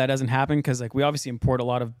really hope that doesn't happen because we obviously import a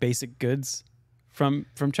lot of basic goods from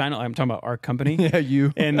China. I'm talking about our company. Yeah,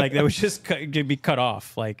 you. And that would just be cut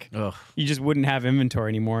off. You just wouldn't have inventory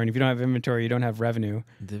anymore. And if you don't have inventory, you don't have revenue.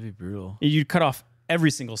 That'd be brutal. You'd cut off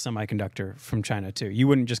every single semiconductor from China too. You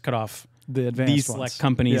wouldn't just cut off the advanced these ones. select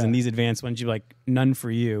companies and these advanced ones. You'd be none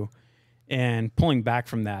for you. And pulling back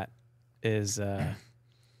from that is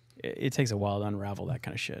it takes a while to unravel that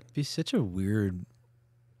kind of shit. It'd be such a weird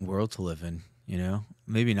world to live in,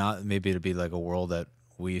 Maybe not. Maybe it'd be a world that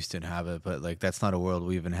we used to inhabit, but that's not a world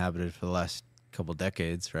we've inhabited for the last couple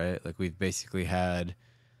decades, right? We've basically had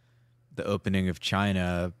the opening of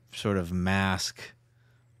China sort of mask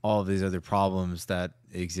all of these other problems that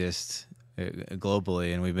exist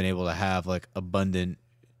globally, and we've been able to have abundant,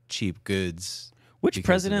 cheap goods. Which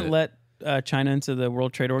president let China into the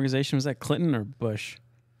World Trade Organization? Was that Clinton or Bush?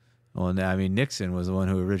 Well, I mean, Nixon was the one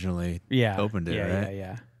who originally opened it, right?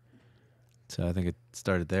 Yeah. So I think it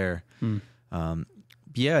started there.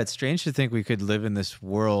 Yeah, it's strange to think we could live in this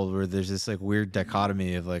world where there's this weird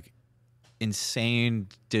dichotomy of insane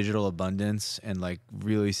digital abundance and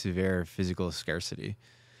really severe physical scarcity.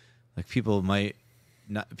 People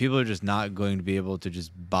are just not going to be able to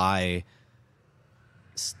just buy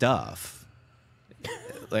stuff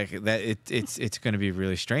that. It's going to be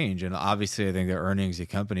really strange, and obviously, I think the earnings of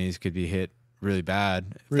companies could be hit really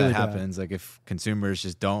bad if that happens. If consumers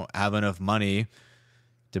just don't have enough money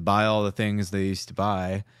to buy all the things they used to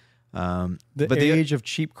buy, The age of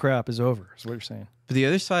cheap crap is over, is what you're saying. But the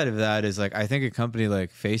other side of that is like I think a company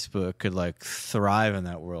like Facebook could like thrive in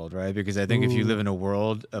that world, right? Because I think if you live in a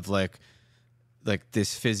world of like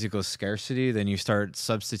this physical scarcity, then you start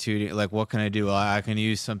substituting like what can I do? Well, I can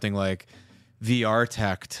use something like VR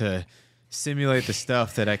tech to simulate the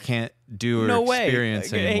stuff that I can't do or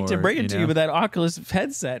experience anymore. I hate to break it to you, but that Oculus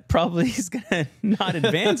headset probably is going to not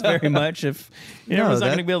advance very much if everyone's not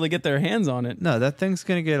going to be able to get their hands on it. No, that thing's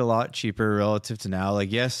going to get a lot cheaper relative to now. Like,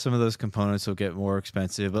 yes, some of those components will get more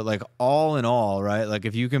expensive, but like all in all, right? Like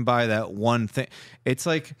if you can buy that one thing, it's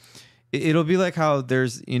like it'll be like how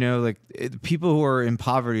there's, people who are in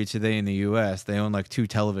poverty today in the US, they own like 2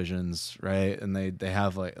 televisions, right? And they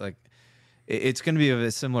have like it's going to be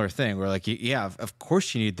a similar thing where like, yeah, of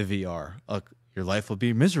course you need the VR. Like your life will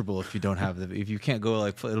be miserable if you don't have if you can't go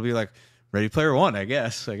like, it'll be like Ready Player One, I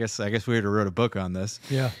guess we had to wrote a book on this.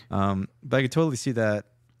 Yeah. But I could totally see that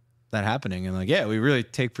happening. And like, yeah, we really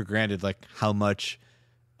take for granted like how much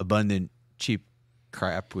abundant, cheap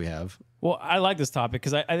crap we have. Well, I like this topic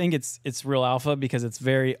because I think it's real alpha because it's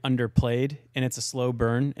very underplayed and it's a slow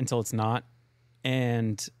burn until it's not.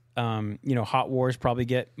 And Hot Wars probably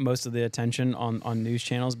get most of the attention on news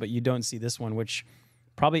channels, but you don't see this one, which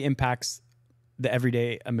probably impacts the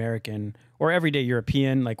everyday American or everyday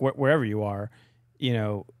European, like wherever you are,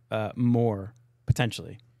 more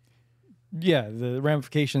potentially. Yeah, the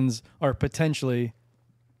ramifications are potentially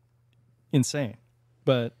insane,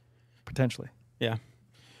 but potentially. Yeah.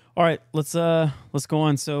 All right, let's go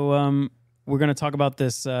on. So we're going to talk about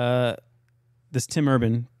this Tim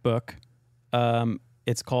Urban book.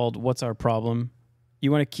 It's called "What's Our Problem."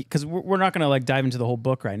 You want to keep because we're not going to like dive into the whole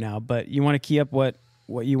book right now, but you want to key up what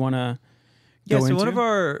you want to go into. So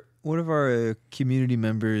one of our community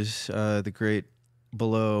members, the great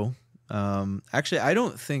Below. Actually, I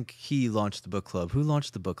don't think he launched the book club. Who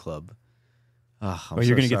launched the book club? Oh,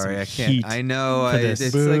 you're gonna sorry. get I some can't. heat. I know.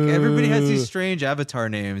 It's Boo. like everybody has these strange avatar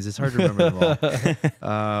names. It's hard to remember them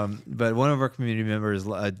all. But one of our community members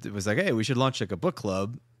was like, "Hey, we should launch like a book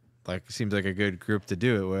club. Like, seems like a good group to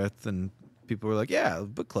do it with." And people were like, "Yeah,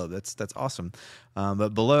 book club. That's awesome." But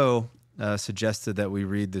Below suggested that we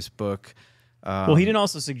read this book. Well, he didn't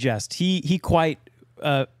also suggest. He quite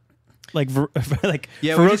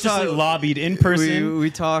Yeah, ferociously lobbied in person.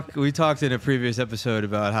 We talked in a previous episode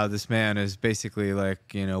about how this man is basically like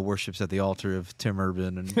worships at the altar of Tim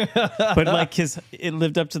Urban, and but like it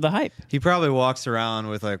lived up to the hype. he probably walks around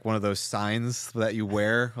with like one of those signs that you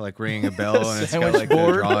wear, like ringing a bell, and it's got like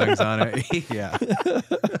the drawings on it. Yeah.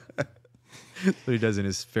 What he does in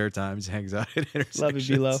his spare time, he hangs out at intersections.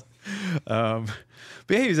 Love it below.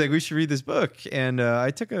 But yeah, he was like, we should read this book. And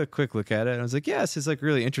I took a quick look at it and I was like, yes, it's like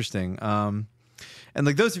really interesting. And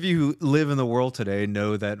like those of you who live in the world today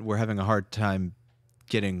know that we're having a hard time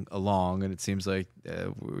getting along. And it seems like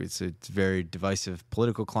it's a very divisive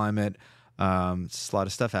political climate. It's a lot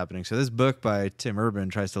of stuff happening. So this book by Tim Urban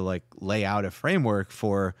tries to like lay out a framework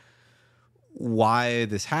for why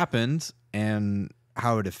this happened and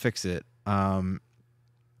how to fix it. And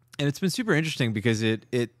it's been super interesting because it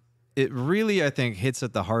really, I think, hits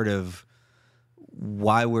at the heart of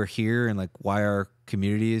why we're here and like why our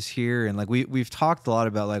community is here. And like we've talked a lot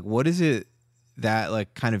about like what is it that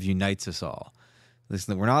like kind of unites us all.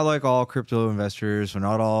 Listen, we're not like all crypto investors, we're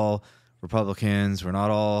not all Republicans, we're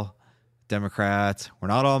not all Democrats, we're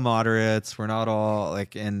not all moderates, we're not all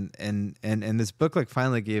like and this book like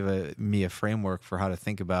finally gave me a framework for how to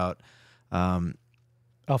think about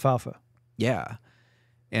Alfalfa. Yeah.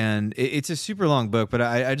 And it's a super long book, but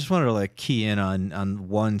I just wanted to like key in on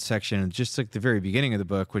one section, just like the very beginning of the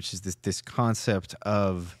book, which is this concept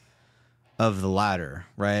of the ladder,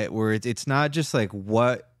 right? Where it's not just like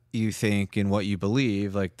what you think and what you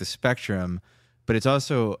believe, like the spectrum, but it's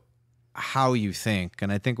also how you think.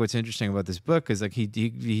 And I think what's interesting about this book is like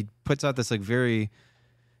he puts out this like very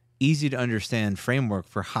easy to understand framework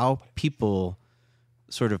for how people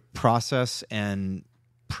sort of process and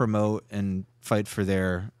promote and fight for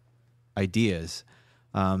their ideas.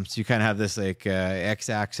 So you kind of have this like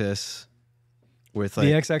x-axis with like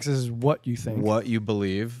the x-axis is what you think, what you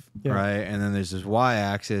believe, right? And then there's this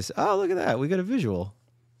y-axis. Oh, look at that. We got a visual.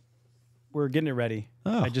 We're getting it ready.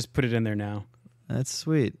 Oh. I just put it in there now. That's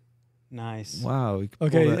sweet. Nice. Wow.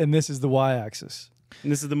 Okay, and this is the y-axis.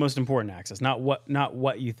 And this is the most important axis. Not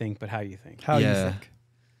what you think, but how you think. How you think.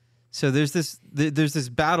 So there's this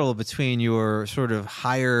battle between your sort of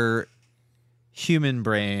higher human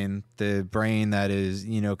brain, the brain that is,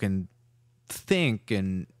 can think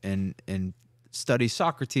and study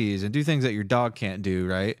Socrates and do things that your dog can't do,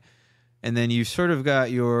 right? And then you've sort of got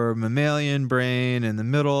your mammalian brain in the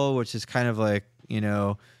middle, which is kind of like,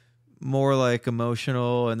 more like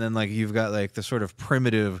emotional, and then like you've got like the sort of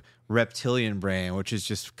primitive reptilian brain, which is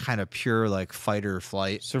just kind of pure like fight or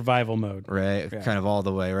flight, survival mode, right? Yeah. Kind of all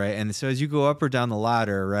the way, right? And so as you go up or down the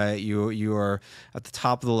ladder, right, you are at the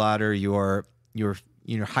top of the ladder. Your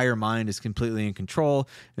higher mind is completely in control.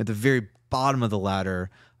 And at the very bottom of the ladder,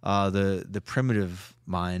 the primitive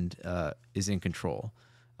mind is in control.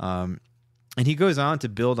 And he goes on to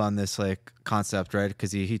build on this like concept, right?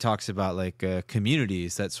 Because he talks about like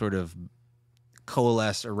communities that sort of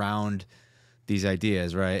coalesce around these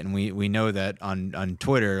ideas, right? And we know that on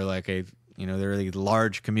Twitter, like there are really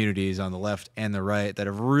large communities on the left and the right that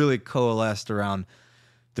have really coalesced around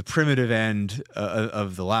the primitive end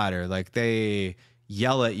of the ladder. Like they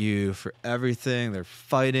yell at you for everything. They're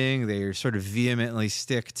fighting. They sort of vehemently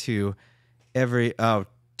stick to every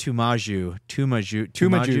Tumaju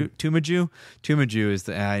is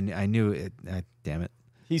the I knew it. Damn it.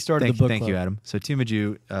 He started the book Thank club. you, Adam. So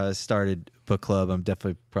Tumaju started book club. I'm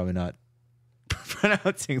definitely probably not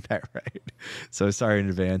pronouncing that right. So sorry in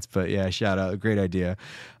advance. But yeah, shout out. Great idea.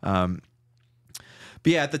 But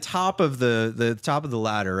yeah, at the top of the top of the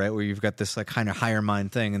ladder, right, where you've got this like kind of higher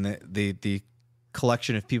mind thing, and the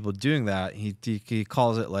collection of people doing that, he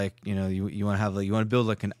calls it like, you want to have like, you want to build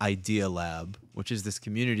like an idea lab, which is this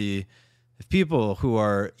community of people who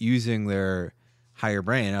are using their higher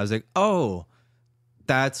brain. I was like, oh,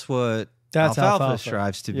 that's what Alfalfa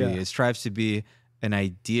strives to be. Yeah. It strives to be an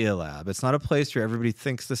idea lab. It's not a place where everybody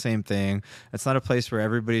thinks the same thing. It's not a place where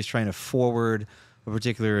everybody's trying to forward a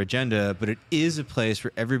particular agenda, but it is a place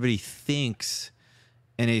where everybody thinks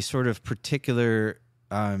in a sort of particular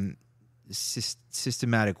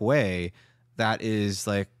systematic way that is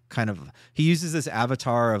like kind of, he uses this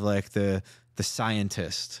avatar of like the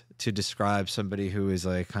scientist to describe somebody who is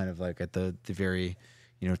like kind of like at the very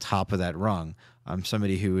top of that rung.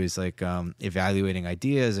 Somebody who is like evaluating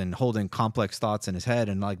ideas and holding complex thoughts in his head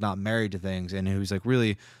and like not married to things, and who's like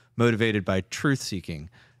really motivated by truth seeking.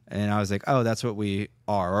 And I was like, oh, that's what we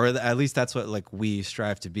are, or at least that's what like we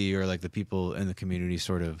strive to be, or like the people in the community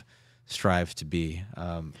sort of strive to be.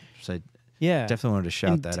 So I definitely wanted to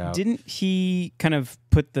shout that out. Didn't he kind of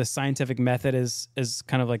put the scientific method as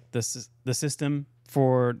kind of like the system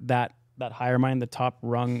for that higher mind, the top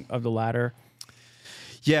rung of the ladder?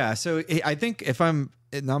 Yeah, so I think if I'm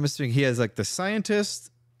not mistaken, he has like the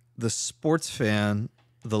scientist, the sports fan,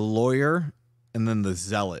 the lawyer, and then the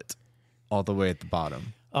zealot all the way at the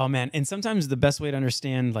bottom. Oh, man. And sometimes the best way to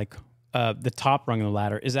understand like the top rung of the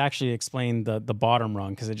ladder is actually explain the bottom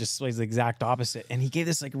rung, because it just displays the exact opposite. And he gave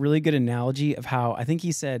this like really good analogy of how, I think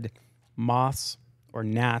he said moths or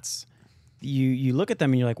gnats, you look at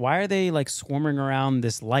them and you're like, why are they like swarming around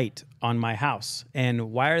this light on my house?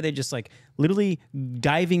 And why are they just like literally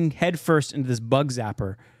diving headfirst into this bug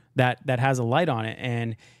zapper that has a light on it?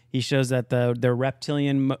 And he shows that their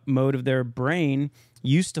reptilian mode of their brain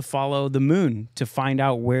used to follow the moon to find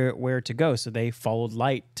out where to go. So they followed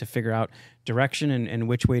light to figure out direction and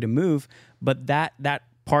which way to move. But that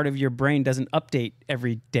part of your brain doesn't update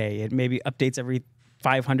every day. It maybe updates every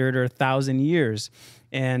 500 or 1,000 years.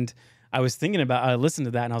 And I was thinking about, I listened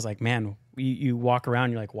to that and I was like, man, you walk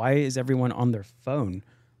around, you're like, why is everyone on their phone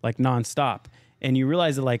like nonstop? And you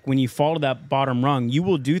realize that like when you fall to that bottom rung, you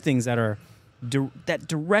will do things that are that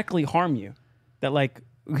directly harm you, that like,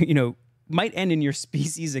 might end in your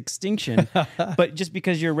species extinction, but just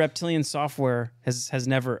because your reptilian software has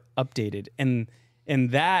never updated. And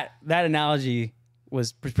that analogy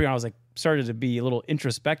was pretty, I was like, started to be a little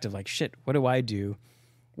introspective, like, shit, what do I do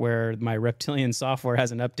where my reptilian software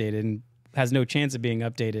hasn't updated and has no chance of being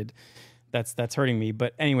updated? That's hurting me.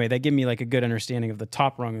 But anyway, that gave me like a good understanding of the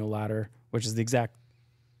top rung of the ladder, which is the exact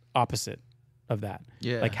opposite of that.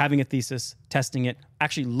 Yeah. Like having a thesis, testing it,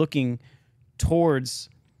 actually looking towards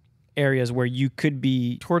areas where you could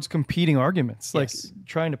be towards competing arguments, like Yes.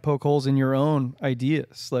 trying to poke holes in your own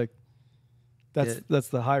ideas. Like that's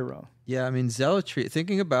the high rung. Yeah, I mean, zealotry,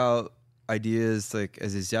 thinking about ideas like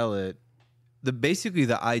as a zealot, basically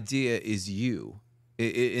the idea is you.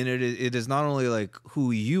 It is not only like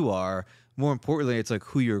who you are, more importantly, it's like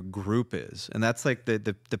who your group is. And that's like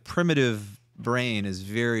the primitive brain is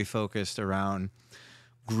very focused around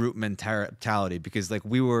group mentality, because like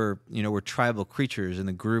we're tribal creatures, and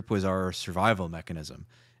the group was our survival mechanism.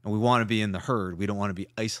 And we want to be in the herd. We don't want to be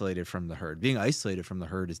isolated from the herd. Being isolated from the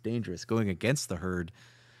herd is dangerous. Going against the herd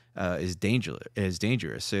is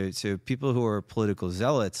dangerous. So people who are political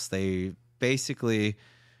zealots, they basically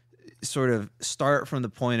sort of start from the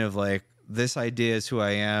point of like, this idea is who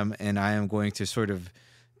I am, and I am going to sort of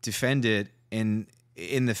defend it in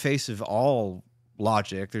the face of all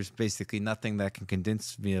logic. There's basically nothing that can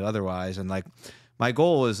convince me of otherwise. And like my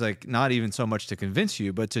goal is like not even so much to convince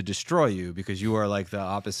you, but to destroy you because you are like the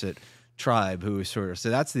opposite tribe who is sort of,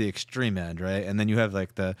 so that's the extreme end, right? And then you have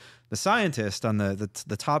like the scientist on the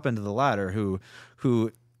top end of the ladder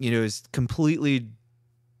who is completely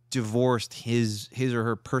divorced his or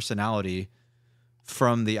her personality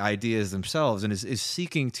from the ideas themselves and is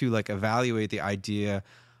seeking to like evaluate the idea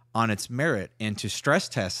on its merit and to stress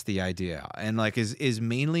test the idea, and like is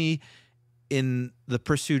mainly in the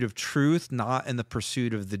pursuit of truth, not in the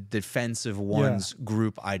pursuit of the defense of one's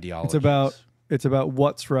group ideology. It's about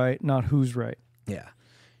what's right, not who's right. Yeah.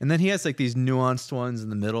 And then he has like these nuanced ones in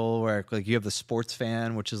the middle where like you have the sports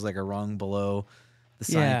fan, which is like a rung below the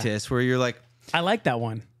scientist, where you're like, I like that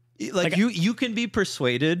one. Like you can be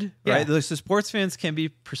persuaded, right? The sports fans can be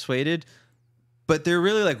persuaded, but they're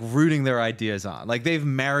really like rooting their ideas on. Like they've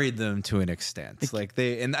married them to an extent. Like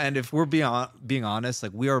they and if we're being honest,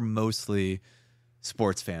 like we are mostly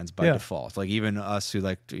sports fans by default. Like even us who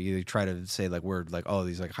like to either try to say like we're like, oh,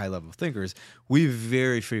 these like high level thinkers, we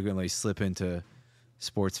very frequently slip into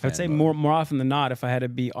sports fan I'd say mode. more often than not, if I had to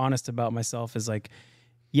be honest about myself, is like,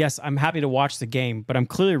 yes, I'm happy to watch the game, but I'm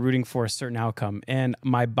clearly rooting for a certain outcome. And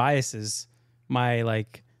my biases, my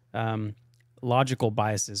like logical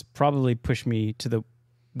biases probably push me to the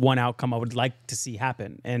one outcome I would like to see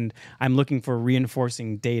happen. And I'm looking for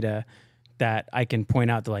reinforcing data that I can point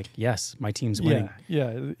out to like, yes, my team's winning.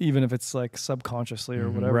 Yeah, even if it's like subconsciously or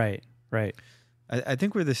whatever. Right. I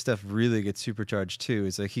think where this stuff really gets supercharged too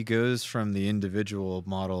is like he goes from the individual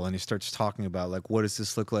model and he starts talking about like what does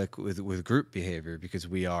this look like with group behavior, because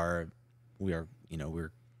we're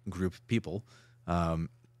group people, or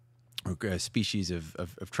a species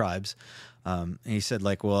of tribes. And he said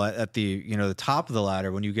like, well, at the the top of the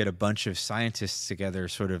ladder, when you get a bunch of scientists together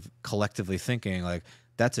sort of collectively thinking, like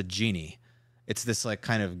that's a genie. It's this like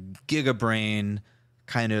kind of gigabrain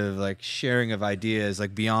kind of like sharing of ideas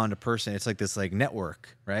like beyond a person. It's like this like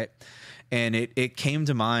network, right? And it came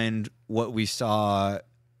to mind what we saw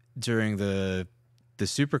during the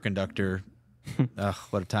superconductor.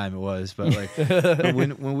 What a time it was. But like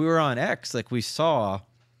when we were on X, like we saw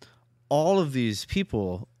all of these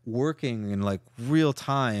people working in like real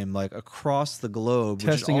time, like across the globe,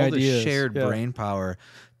 Testing which is all ideas. this shared brain power,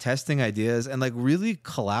 testing ideas and like really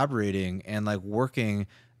collaborating and like working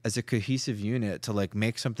as a cohesive unit to like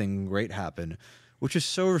make something great happen, which is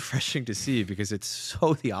so refreshing to see because it's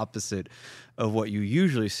so the opposite of what you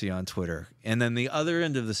usually see on Twitter. And then the other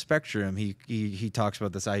end of the spectrum, he talks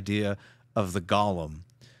about this idea of the golem.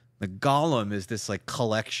 The golem is this like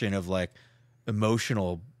collection of like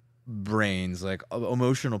emotional brains, like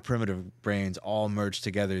emotional primitive brains all merged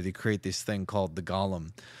together. They create this thing called the golem.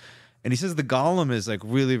 And he says the golem is like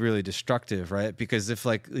really, really destructive, right? Because if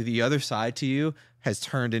like the other side to you has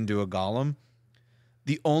turned into a golem,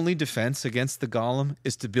 the only defense against the golem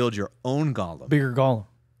is to build your own golem. Bigger golem.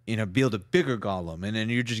 Build a bigger golem. And then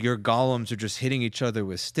your golems are just hitting each other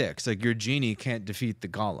with sticks. Like your genie can't defeat the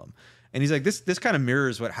golem. And he's like, this kind of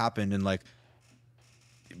mirrors what happened in like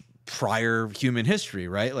prior human history,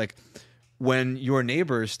 right? Like when your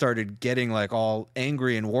neighbors started getting like all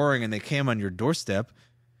angry and warring and they came on your doorstep,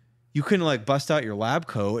 you couldn't like bust out your lab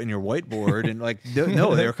coat and your whiteboard and like,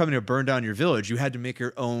 no, they were coming to burn down your village. You had to make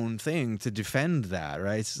your own thing to defend that,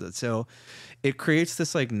 right? So it creates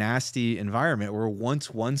this like nasty environment where once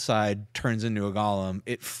one side turns into a golem,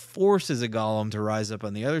 it forces a golem to rise up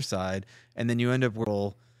on the other side. And then you end up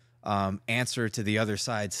with answer to the other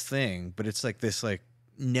side's thing. But it's like this like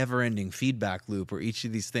never ending feedback loop where each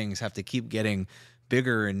of these things have to keep getting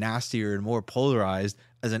bigger and nastier and more polarized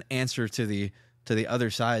as an answer to the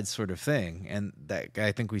other side sort of thing. And that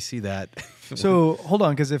I think we see that. So hold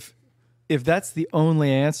on, because if that's the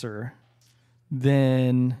only answer,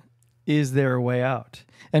 then is there a way out?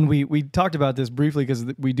 And we talked about this briefly because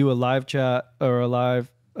we do a live chat or a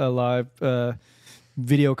live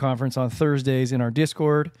video conference on Thursdays in our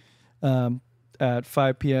Discord at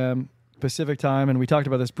 5 p.m. Pacific time, and we talked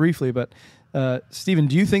about this briefly. But Stephen,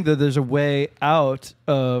 do you think that there's a way out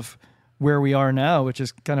of where we are now, which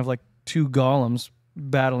is kind of like two golems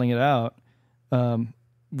battling it out,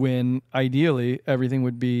 when ideally everything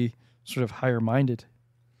would be sort of higher minded?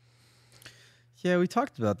 Yeah, we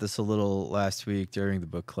talked about this a little last week during the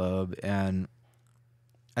book club, and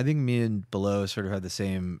I think me and Below sort of had the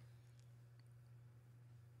same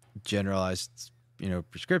generalized,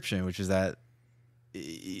 prescription, which is that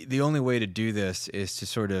the only way to do this is to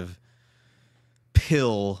sort of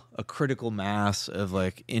pill a critical mass of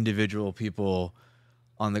like individual people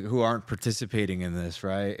who aren't participating in this,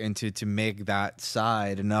 right? And to make that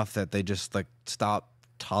side enough that they just like stop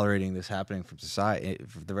tolerating this happening from society,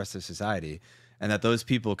 for the rest of society. and that those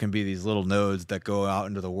people can be these little nodes that go out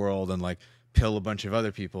into the world and like pill a bunch of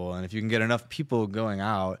other people. And if you can get enough people going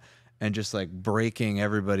out and just like breaking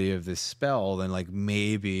everybody of this spell, then like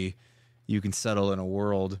maybe you can settle in a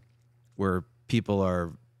world where people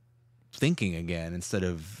are thinking again instead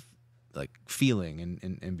of like feeling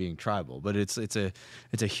and being tribal. But it's a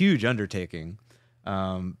huge undertaking,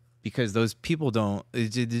 because those people they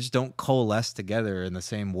just don't coalesce together in the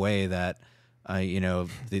same way that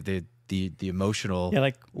the emotional. Yeah,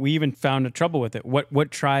 like we even found a trouble with it.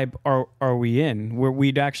 What tribe are we in? Where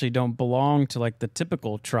we actually don't belong to like the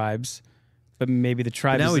typical tribes, but maybe the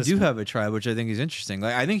tribe. But now is we do have a tribe, which I think is interesting.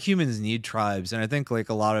 Like I think humans need tribes, and I think like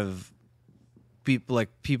a lot of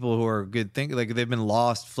people who are good like they've been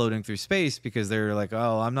lost floating through space because they're like,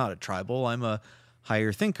 oh, I'm not a tribal, I'm a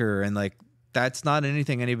higher thinker, and like that's not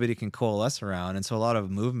anything anybody can coalesce around. And so a lot of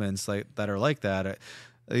movements like that are like that.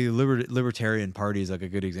 The libertarian party is like a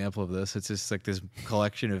good example of this. It's just like this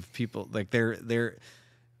collection of people, like they're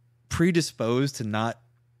predisposed to not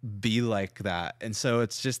be like that, and so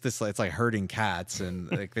it's just this. It's like herding cats,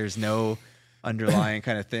 and like there's no underlying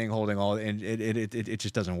kind of thing holding all, and it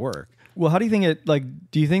just doesn't work. Well, how do you think it?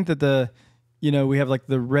 Like, do you think that we have like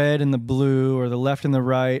the red and the blue, or the left and the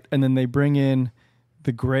right, and then they bring in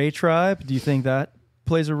the gray tribe? Do you think that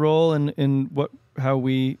plays a role in how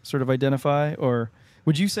we sort of identify, or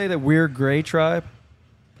would you say that we're gray tribe?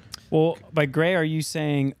 Well, by gray, are you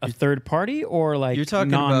saying a third party or like you're talking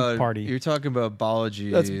non-party? You're talking about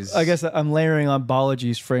Balaji's. I guess I'm layering on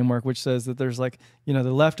Balaji's framework, which says that there's like, the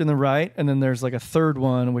left and the right, and then there's like a third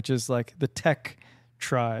one, which is like the tech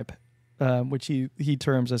tribe, which he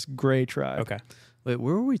terms as gray tribe. Okay. Wait,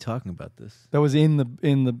 where were we talking about this? That was in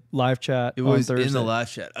the live chat. It was on Thursday. in the live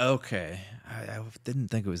chat. Okay. I didn't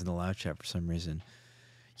think it was in the live chat for some reason.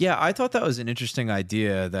 Yeah, I thought that was an interesting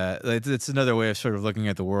idea. That it's another way of sort of looking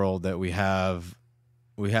at the world, that we have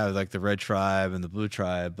like the red tribe and the blue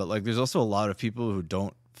tribe, but like there's also a lot of people who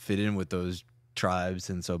don't fit in with those tribes,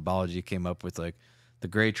 and so Balaji came up with like the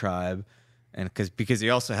gray tribe, and because he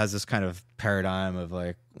also has this kind of paradigm of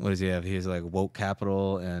like, what does he have? He has like woke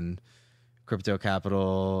capital and crypto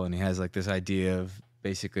capital, and he has like this idea of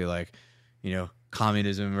basically like,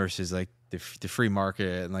 communism versus like the free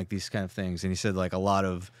market and like these kind of things. And he said like a lot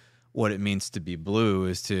of what it means to be blue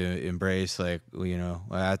is to embrace like,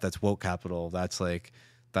 that's woke capital. That's like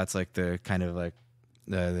the kind of like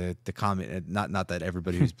the commun. Not that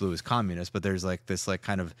everybody who's blue is communist, but there's like this like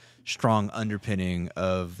kind of strong underpinning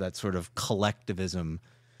of that sort of collectivism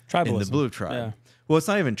in the blue tribe. Yeah. Well, it's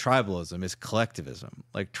not even tribalism; it's collectivism.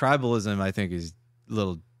 Like tribalism, I think, is a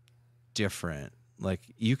little different. Like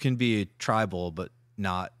you can be tribal, but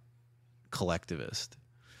not collectivist.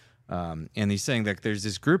 And he's saying that there's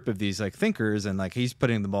this group of these like thinkers, and like he's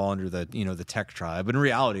putting them all under the the tech tribe. But in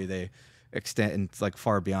reality, they extend like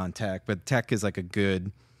far beyond tech. But tech is like a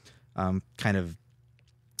good kind of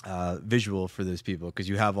visual for those people, because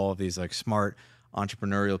you have all of these like smart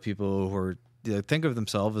entrepreneurial people who are think of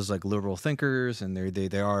themselves as like liberal thinkers, and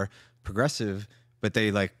they are progressive, but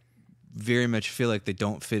they like very much feel like they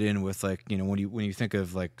don't fit in with like when you think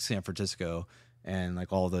of like San Francisco and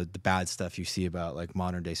like all the bad stuff you see about like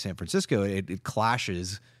modern day San Francisco, it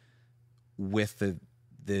clashes with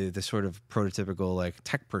the sort of prototypical like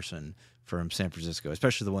tech person from San Francisco,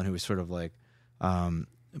 especially the one who was sort of like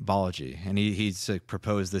Balaji, and he's like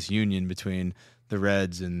proposed this union between the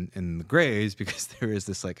reds and the grays, because there is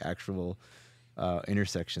this like actual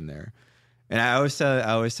intersection there. And I always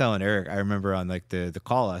telling Eric, I remember on like the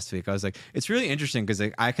call last week, I was like, it's really interesting because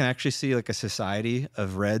like I can actually see like a society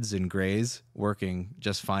of reds and grays working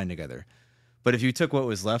just fine together. But if you took what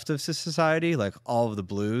was left of society, like all of the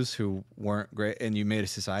blues who weren't great, and you made a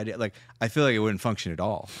society, like I feel like it wouldn't function at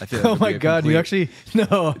all. I feel like oh my God, you actually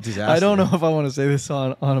disaster. I don't know if I want to say this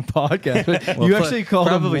on a podcast, but well, you actually called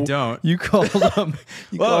probably them, don't. You called them.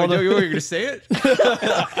 Well, you were going to say it?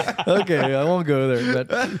 Okay, I won't go there.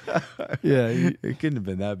 But yeah, it couldn't have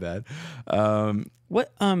been that bad.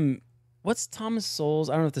 What's Thomas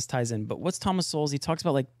Sowell's? I don't know if this ties in, but what's Thomas Sowell's? He talks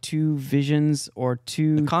about like two visions or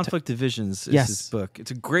two... The Conflict of Visions is yes. his book.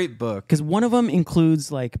 It's a great book. Because one of them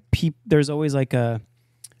includes like... there's always like a...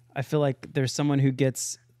 I feel like there's someone who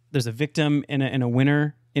gets... There's a victim and a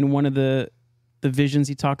winner in one of the visions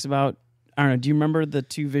he talks about. I don't know. Do you remember the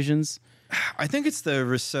two visions? I think it's the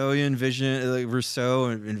Rousseauian vision, like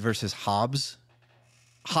Rousseau versus Hobbes.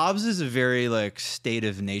 Hobbes is a very like state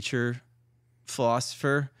of nature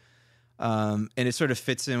philosopher. And it sort of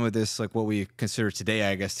fits in with this, like what we consider today,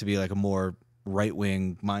 I guess, to be like a more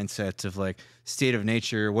right-wing mindset of like state of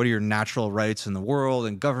nature. What are your natural rights in the world?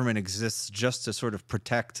 And government exists just to sort of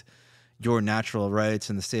protect, your natural rights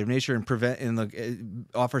and the state of nature and prevent and like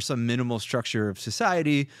offer some minimal structure of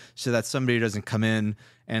society so that somebody doesn't come in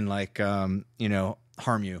and like harm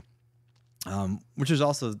you. Which is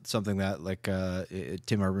also something that like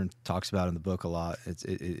Tim Urban talks about in the book a lot.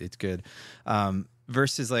 It's good.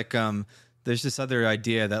 Versus like there's this other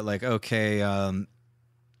idea that like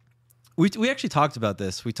we actually talked about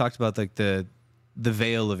this. We talked about like the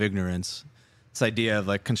veil of ignorance. This idea of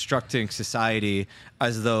like constructing society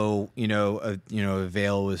as though a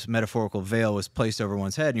veil was metaphorical veil was placed over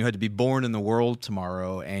one's head, and you had to be born in the world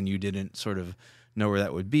tomorrow, and you didn't sort of know where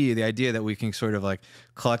that would be. The idea that we can sort of like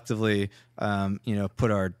collectively,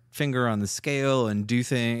 put our finger on the scale and do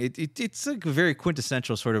things. It's like a very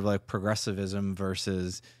quintessential sort of like progressivism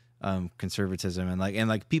versus conservatism, and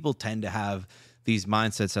like people tend to have these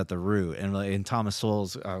mindsets at the root. And like in Thomas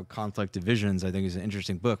Sowell's Conflict of Visions, I think is an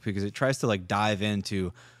interesting book because it tries to like dive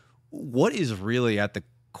into what is really at the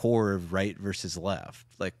core of right versus left.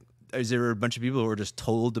 Like, is there a bunch of people who are just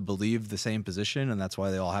told to believe the same position and that's why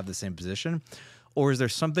they all have the same position? Or is there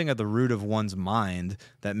something at the root of one's mind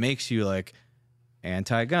that makes you like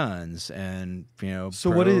anti-guns and, So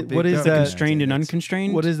what is that? Constrained and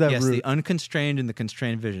unconstrained? What is that Yes, root? the unconstrained and the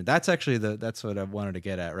constrained vision. That's actually that's what I wanted to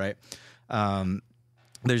get at, right?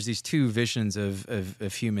 There's these two visions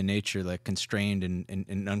of human nature, like constrained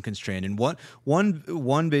and unconstrained. And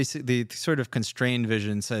one basic, the sort of constrained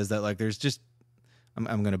vision says that like there's just, I'm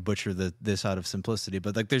going to butcher this out of simplicity,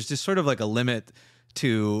 but like there's just sort of like a limit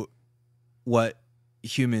to what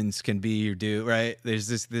humans can be or do, right? There's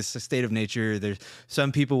this state of nature. There's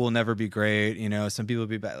some people will never be great, some people will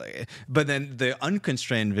be bad. Like, but then the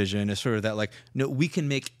unconstrained vision is sort of that like, no, we can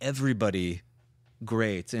make everybody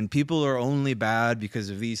great, and people are only bad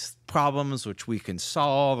because of these problems which we can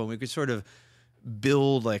solve, and we could sort of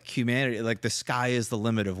build like humanity, like the sky is the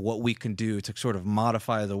limit of what we can do to sort of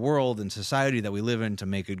modify the world and society that we live in to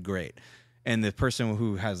make it great. And the person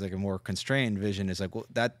who has like a more constrained vision is like, well,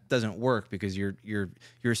 that doesn't work because you're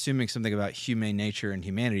assuming something about humane nature and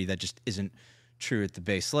humanity that just isn't true at the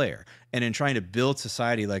base layer. And in trying to build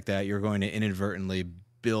society like that, you're going to inadvertently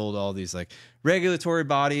build all these like regulatory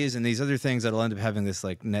bodies and these other things that'll end up having this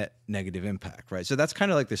like net negative impact, right? So that's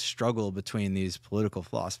kind of like the struggle between these political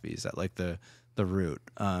philosophies at like the root.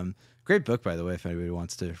 Great book, by the way, if anybody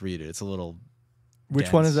wants to read it. It's a little Which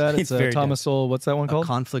dense. one is that? It's It's very Thomas Sowell. What's that one A called?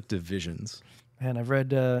 Conflict of Visions. Man, I've read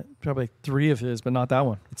probably 3 of his, but not that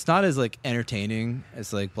one. It's not as like entertaining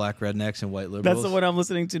as like Black Rednecks and White Liberals. That's the one I'm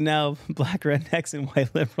listening to now. Black rednecks and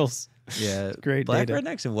white liberals. Yeah, Great Black data.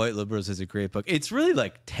 Rednecks and White Liberals is a great book. It's really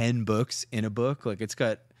like 10 books in a book. Like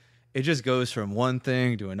it just goes from one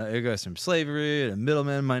thing to another. It goes from slavery to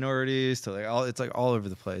middlemen, minorities to like all. It's like all over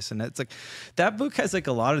the place, and it's like that book has like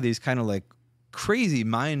a lot of these kind of like crazy,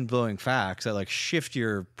 mind blowing facts that like shift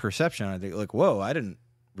your perception. I think like, whoa, I didn't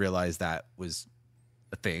realize that was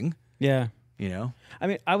a thing. Yeah. I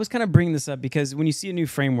mean, I was kind of bringing this up because when you see a new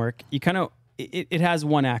framework, you kind of it has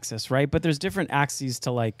one axis, right? But there's different axes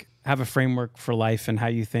to like have a framework for life and how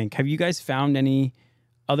you think. Have you guys found any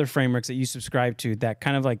other frameworks that you subscribe to that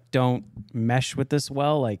kind of like don't mesh with this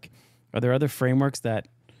well? Like, are there other frameworks that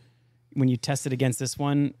when you test it against this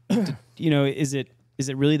one, is it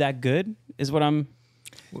really that good? Is what I'm.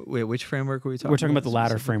 Wait, which framework were we talking? We're talking about the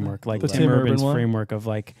latter framework, like The Tim Tim Urban's Urban one? framework of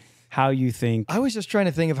like how you think. I was just trying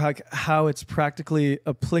to think of how it's practically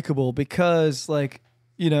applicable because, like,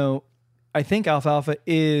 I think alfalfa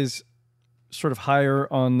is sort of higher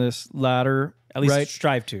on this ladder, At least right?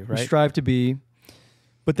 strive to, We right? strive to be.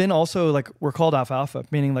 But then also, like, we're called alfalfa,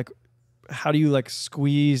 meaning like, how do you like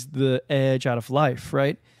squeeze the edge out of life,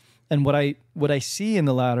 right? And what I see in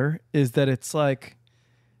the ladder is that it's like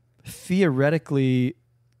theoretically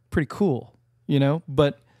pretty cool,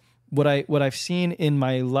 But what I've seen in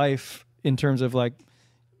my life in terms of like,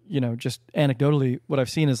 just anecdotally, what I've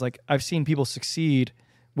seen is like I've seen people succeed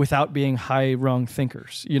without being high rung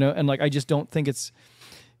thinkers, and like I just don't think it's,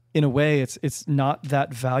 in a way, it's not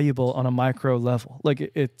that valuable on a micro level.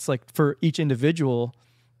 Like it's like for each individual,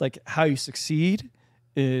 like how you succeed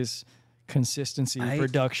is consistency,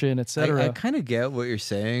 production, etc. I kind of get what you're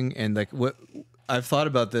saying, and like what I've thought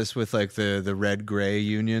about this with like the red gray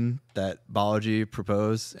union that Balaji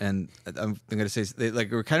proposed, and I'm going to say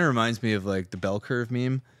like it kind of reminds me of like the bell curve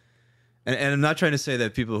meme, and I'm not trying to say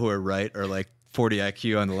that people who are right are like 40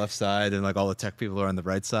 IQ on the left side and like all the tech people are on the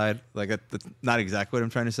right side. Like that's not exactly what I'm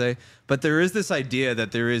trying to say, but there is this idea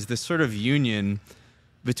that there is this sort of union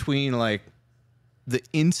between like the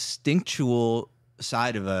instinctual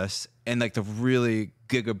side of us and like the really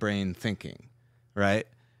gigabrain thinking, right?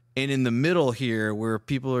 And in the middle here, where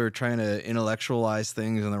people are trying to intellectualize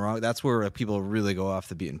things in the wrong, that's where people really go off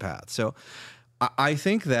the beaten path. So I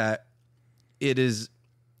think that it is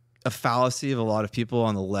a fallacy of a lot of people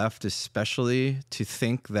on the left, especially, to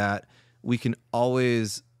think that we can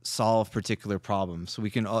always solve particular problems. So we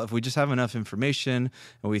can, if we just have enough information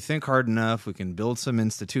and we think hard enough, we can build some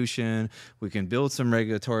institution, we can build some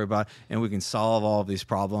regulatory body, and we can solve all of these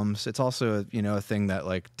problems. It's also, a thing that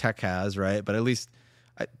like tech has, right? But at least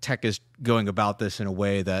tech is going about this in a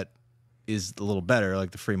way that is a little better,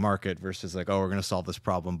 like the free market, versus like, oh, we're going to solve this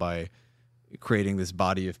problem by creating this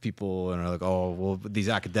body of people, and are like, oh, well, these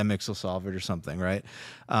academics will solve it or something, right?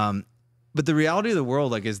 But the reality of the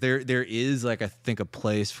world, like, is there is like, I think, a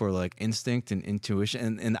place for like instinct and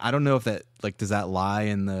intuition, and I don't know if that, like, does that lie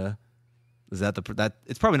in the, is that that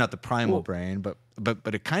it's probably not the primal brain, but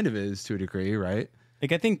it kind of is to a degree, right?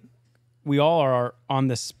 Like, I think we all are on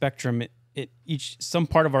the spectrum. Some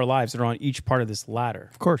part of our lives are on each part of this ladder,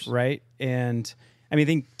 Of course. right? And I mean, I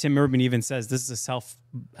think Tim Urban even says this is a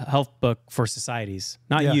self-help book for societies,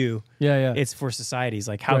 not you. Yeah. It's for societies.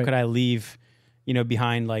 Like, how Right. could I leave,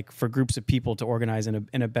 behind, like, for groups of people to organize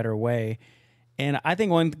in a better way? And I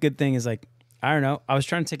think one good thing is, like, I don't know, I was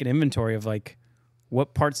trying to take an inventory of, like,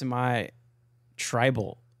 what parts am I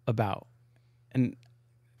tribal about? And,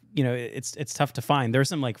 it's tough to find. There are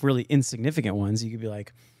some, like, really insignificant ones. You could be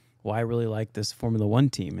like, well, I really like this Formula One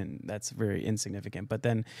team, and that's very insignificant. But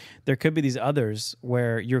then there could be these others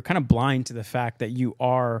where you're kind of blind to the fact that you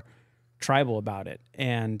are tribal about it,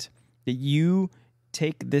 and that you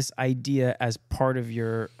take this idea as part of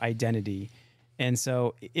your identity. And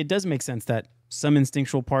so it does make sense that some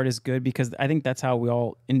instinctual part is good, because I think that's how we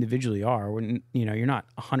all individually are. When, you're not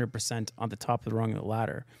 100% on the top of the rung of the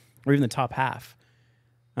ladder, or even the top half.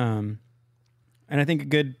 And I think a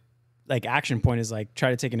good, like, action point is, like,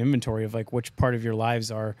 try to take an inventory of, like, which part of your lives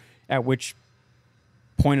are at which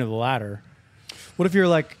point of the ladder. What if you're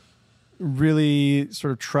like really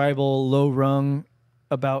sort of tribal, low rung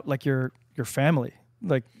about like your family,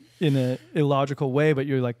 like in a illogical way, but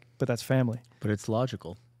you're like, but that's family. But it's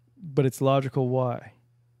logical. But it's logical. Why?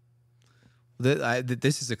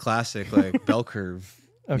 This is a classic, like, bell curve.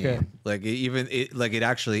 Okay. meme. Like, it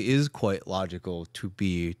actually is quite logical to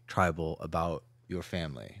be tribal about your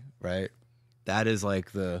family, right? That is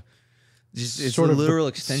like it's Sort the of the- literal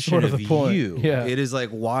extension sort of of the point. you. Yeah. It is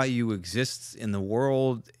like why you exist in the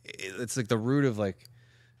world. It's like the root of, like,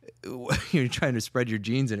 you're trying to spread your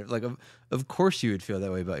genes in it. Like, of course you would feel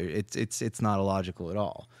that way about it's not illogical at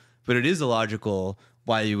all. But it is illogical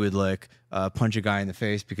why you would, like, punch a guy in the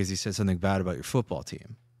face because he said something bad about your football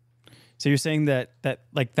team. So you're saying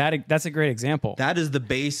that's a great example. That is the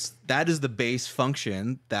base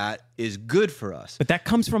function that is good for us. But that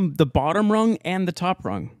comes from the bottom rung and the top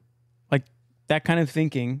rung. Like, that kind of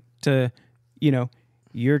thinking to,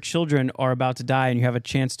 your children are about to die and you have a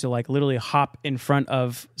chance to, like, literally hop in front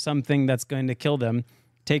of something that's going to kill them,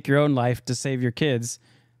 take your own life to save your kids.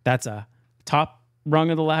 That's a top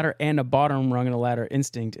rung of the ladder and a bottom rung of the ladder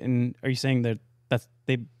instinct. And are you saying that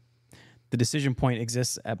the decision point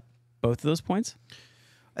exists at both of those points?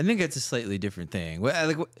 I think it's a slightly different thing.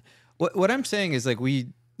 What I'm saying is, like,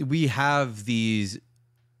 we have these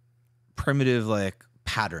primitive, like,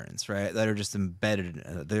 patterns, right, that are just embedded.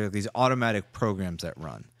 They're these automatic programs that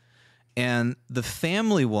run. And the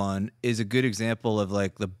family one is a good example of,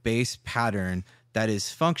 like, the base pattern that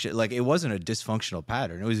is function. Like, it wasn't a dysfunctional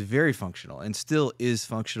pattern. It was very functional and still is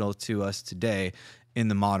functional to us today in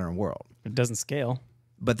the modern world. It doesn't scale.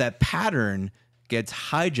 But that pattern gets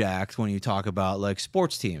hijacked when you talk about, like,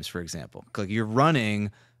 sports teams, for example. Like, you're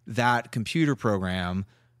running that computer program,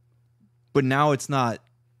 but now it's not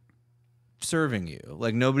serving you.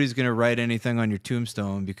 Like, nobody's going to write anything on your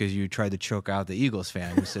tombstone because you tried to choke out the Eagles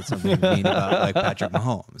fan who said something mean about, like, Patrick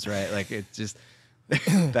Mahomes, right? Like, it's just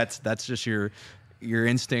that's just your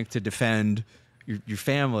instinct to defend your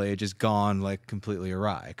family just gone, like, completely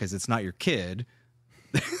awry because it's not your kid.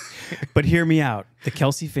 But hear me out. The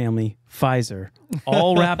Kelsey family, Pfizer,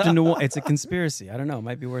 all wrapped into one. It's a conspiracy. I don't know. It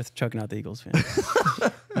might be worth choking out the Eagles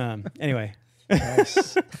fan. Anyway.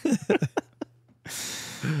 Nice.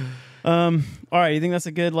 All right. You think that's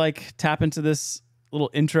a good, like, tap into this little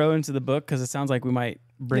intro into the book? Because it sounds like we might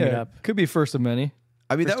bring it up. Could be first of many.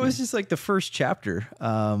 I mean, that was just, like, the first chapter.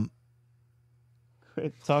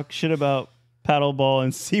 Talk shit about paddleball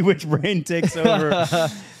and see which brain takes over.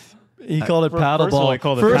 He called it paddleball. First of all, he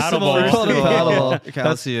called it First of all, he paddleball. called it paddleball.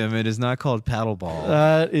 Calcium. It is not called paddleball.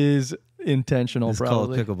 That is intentional, It's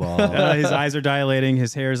probably. called pickleball. His eyes are dilating.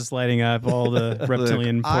 His hair is lighting up. All the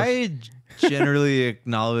reptilian. Look, I generally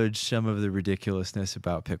acknowledge some of the ridiculousness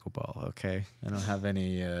about pickleball. Okay, I don't have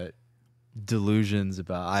any delusions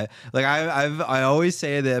about. I always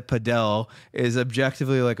say that padel is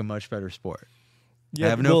objectively like a much better sport. I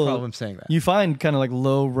have no problem saying that. You find kind of like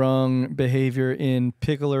low rung behavior in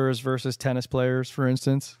picklers versus tennis players, for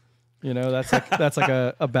instance. You know, that's like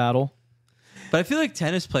a battle. But I feel like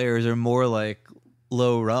tennis players are more like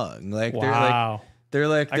low rung. Like Wow. they're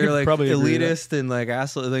like probably agree with elitist and like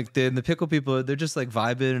asshole. Like the pickle people, they're just like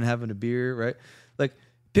vibing and having a beer, right? Like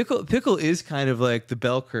pickle is kind of like the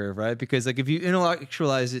bell curve, right? Because like if you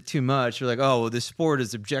intellectualize it too much, you're like, oh, well, this sport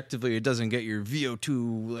is objectively, it doesn't get your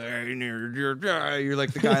VO2. You're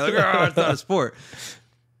like the guy like, oh, it's not a sport.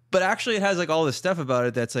 But actually, it has like all this stuff about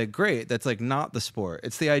it that's like great. That's like not the sport.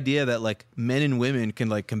 It's the idea that like men and women can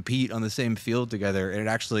like compete on the same field together, and it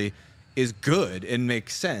actually is good and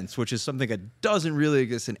makes sense, which is something that doesn't really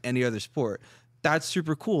exist in any other sport. That's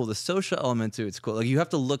super cool. The social element to it's cool. Like you have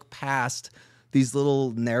to look past these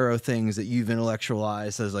little narrow things that you've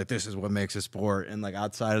intellectualized as like this is what makes a sport, and like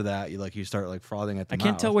outside of that, you start like frothing at the mouth. I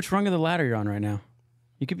can't tell which rung of the ladder you're on right now.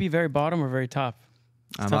 You could be very bottom or very top.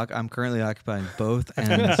 I'm currently occupying both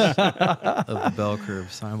ends of the bell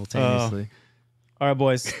curve simultaneously. All right,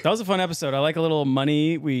 boys. That was a fun episode. I like a little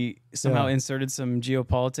money. We somehow inserted some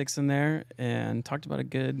geopolitics in there and talked about a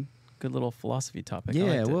good little philosophy topic.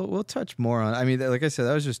 Yeah, we'll touch more on. I mean, like I said,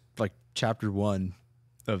 that was just like chapter 1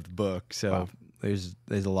 of the book. So there's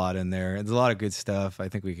a lot in there. There's a lot of good stuff. I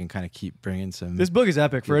think we can kind of keep bringing some. This book is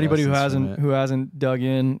epic for anybody who hasn't dug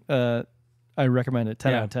in. I recommend it.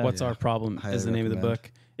 10 out of 10. What's Our Problem is the name of the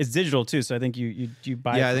book. It's digital too, so I think you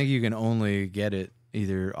buy. Yeah, I think you can only get it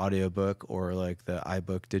either audiobook or like the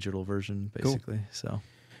iBook digital version, basically. Cool. So. All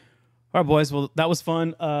right, boys. Well, that was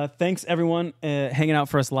fun. Thanks, everyone, hanging out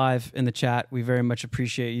for us live in the chat. We very much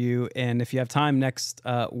appreciate you. And if you have time next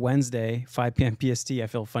Wednesday, 5 p.m. PST, I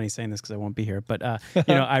feel funny saying this because I won't be here, but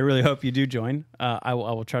I really hope you do join. I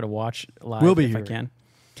will try to watch live if I can.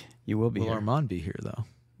 You will be here. Will Armand be here, though?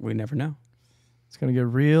 We never know. It's going to get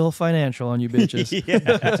real financial on you bitches.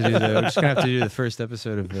 We're just going to have to do the first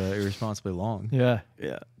episode of Irresponsibly Long. Yeah.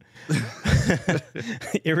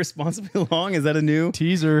 Irresponsibly Long? Is that a new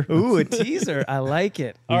teaser? Ooh, a teaser. I like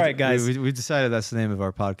it. All right, guys. We decided that's the name of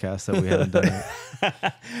our podcast that we haven't done yet.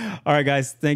 All right, guys. Thank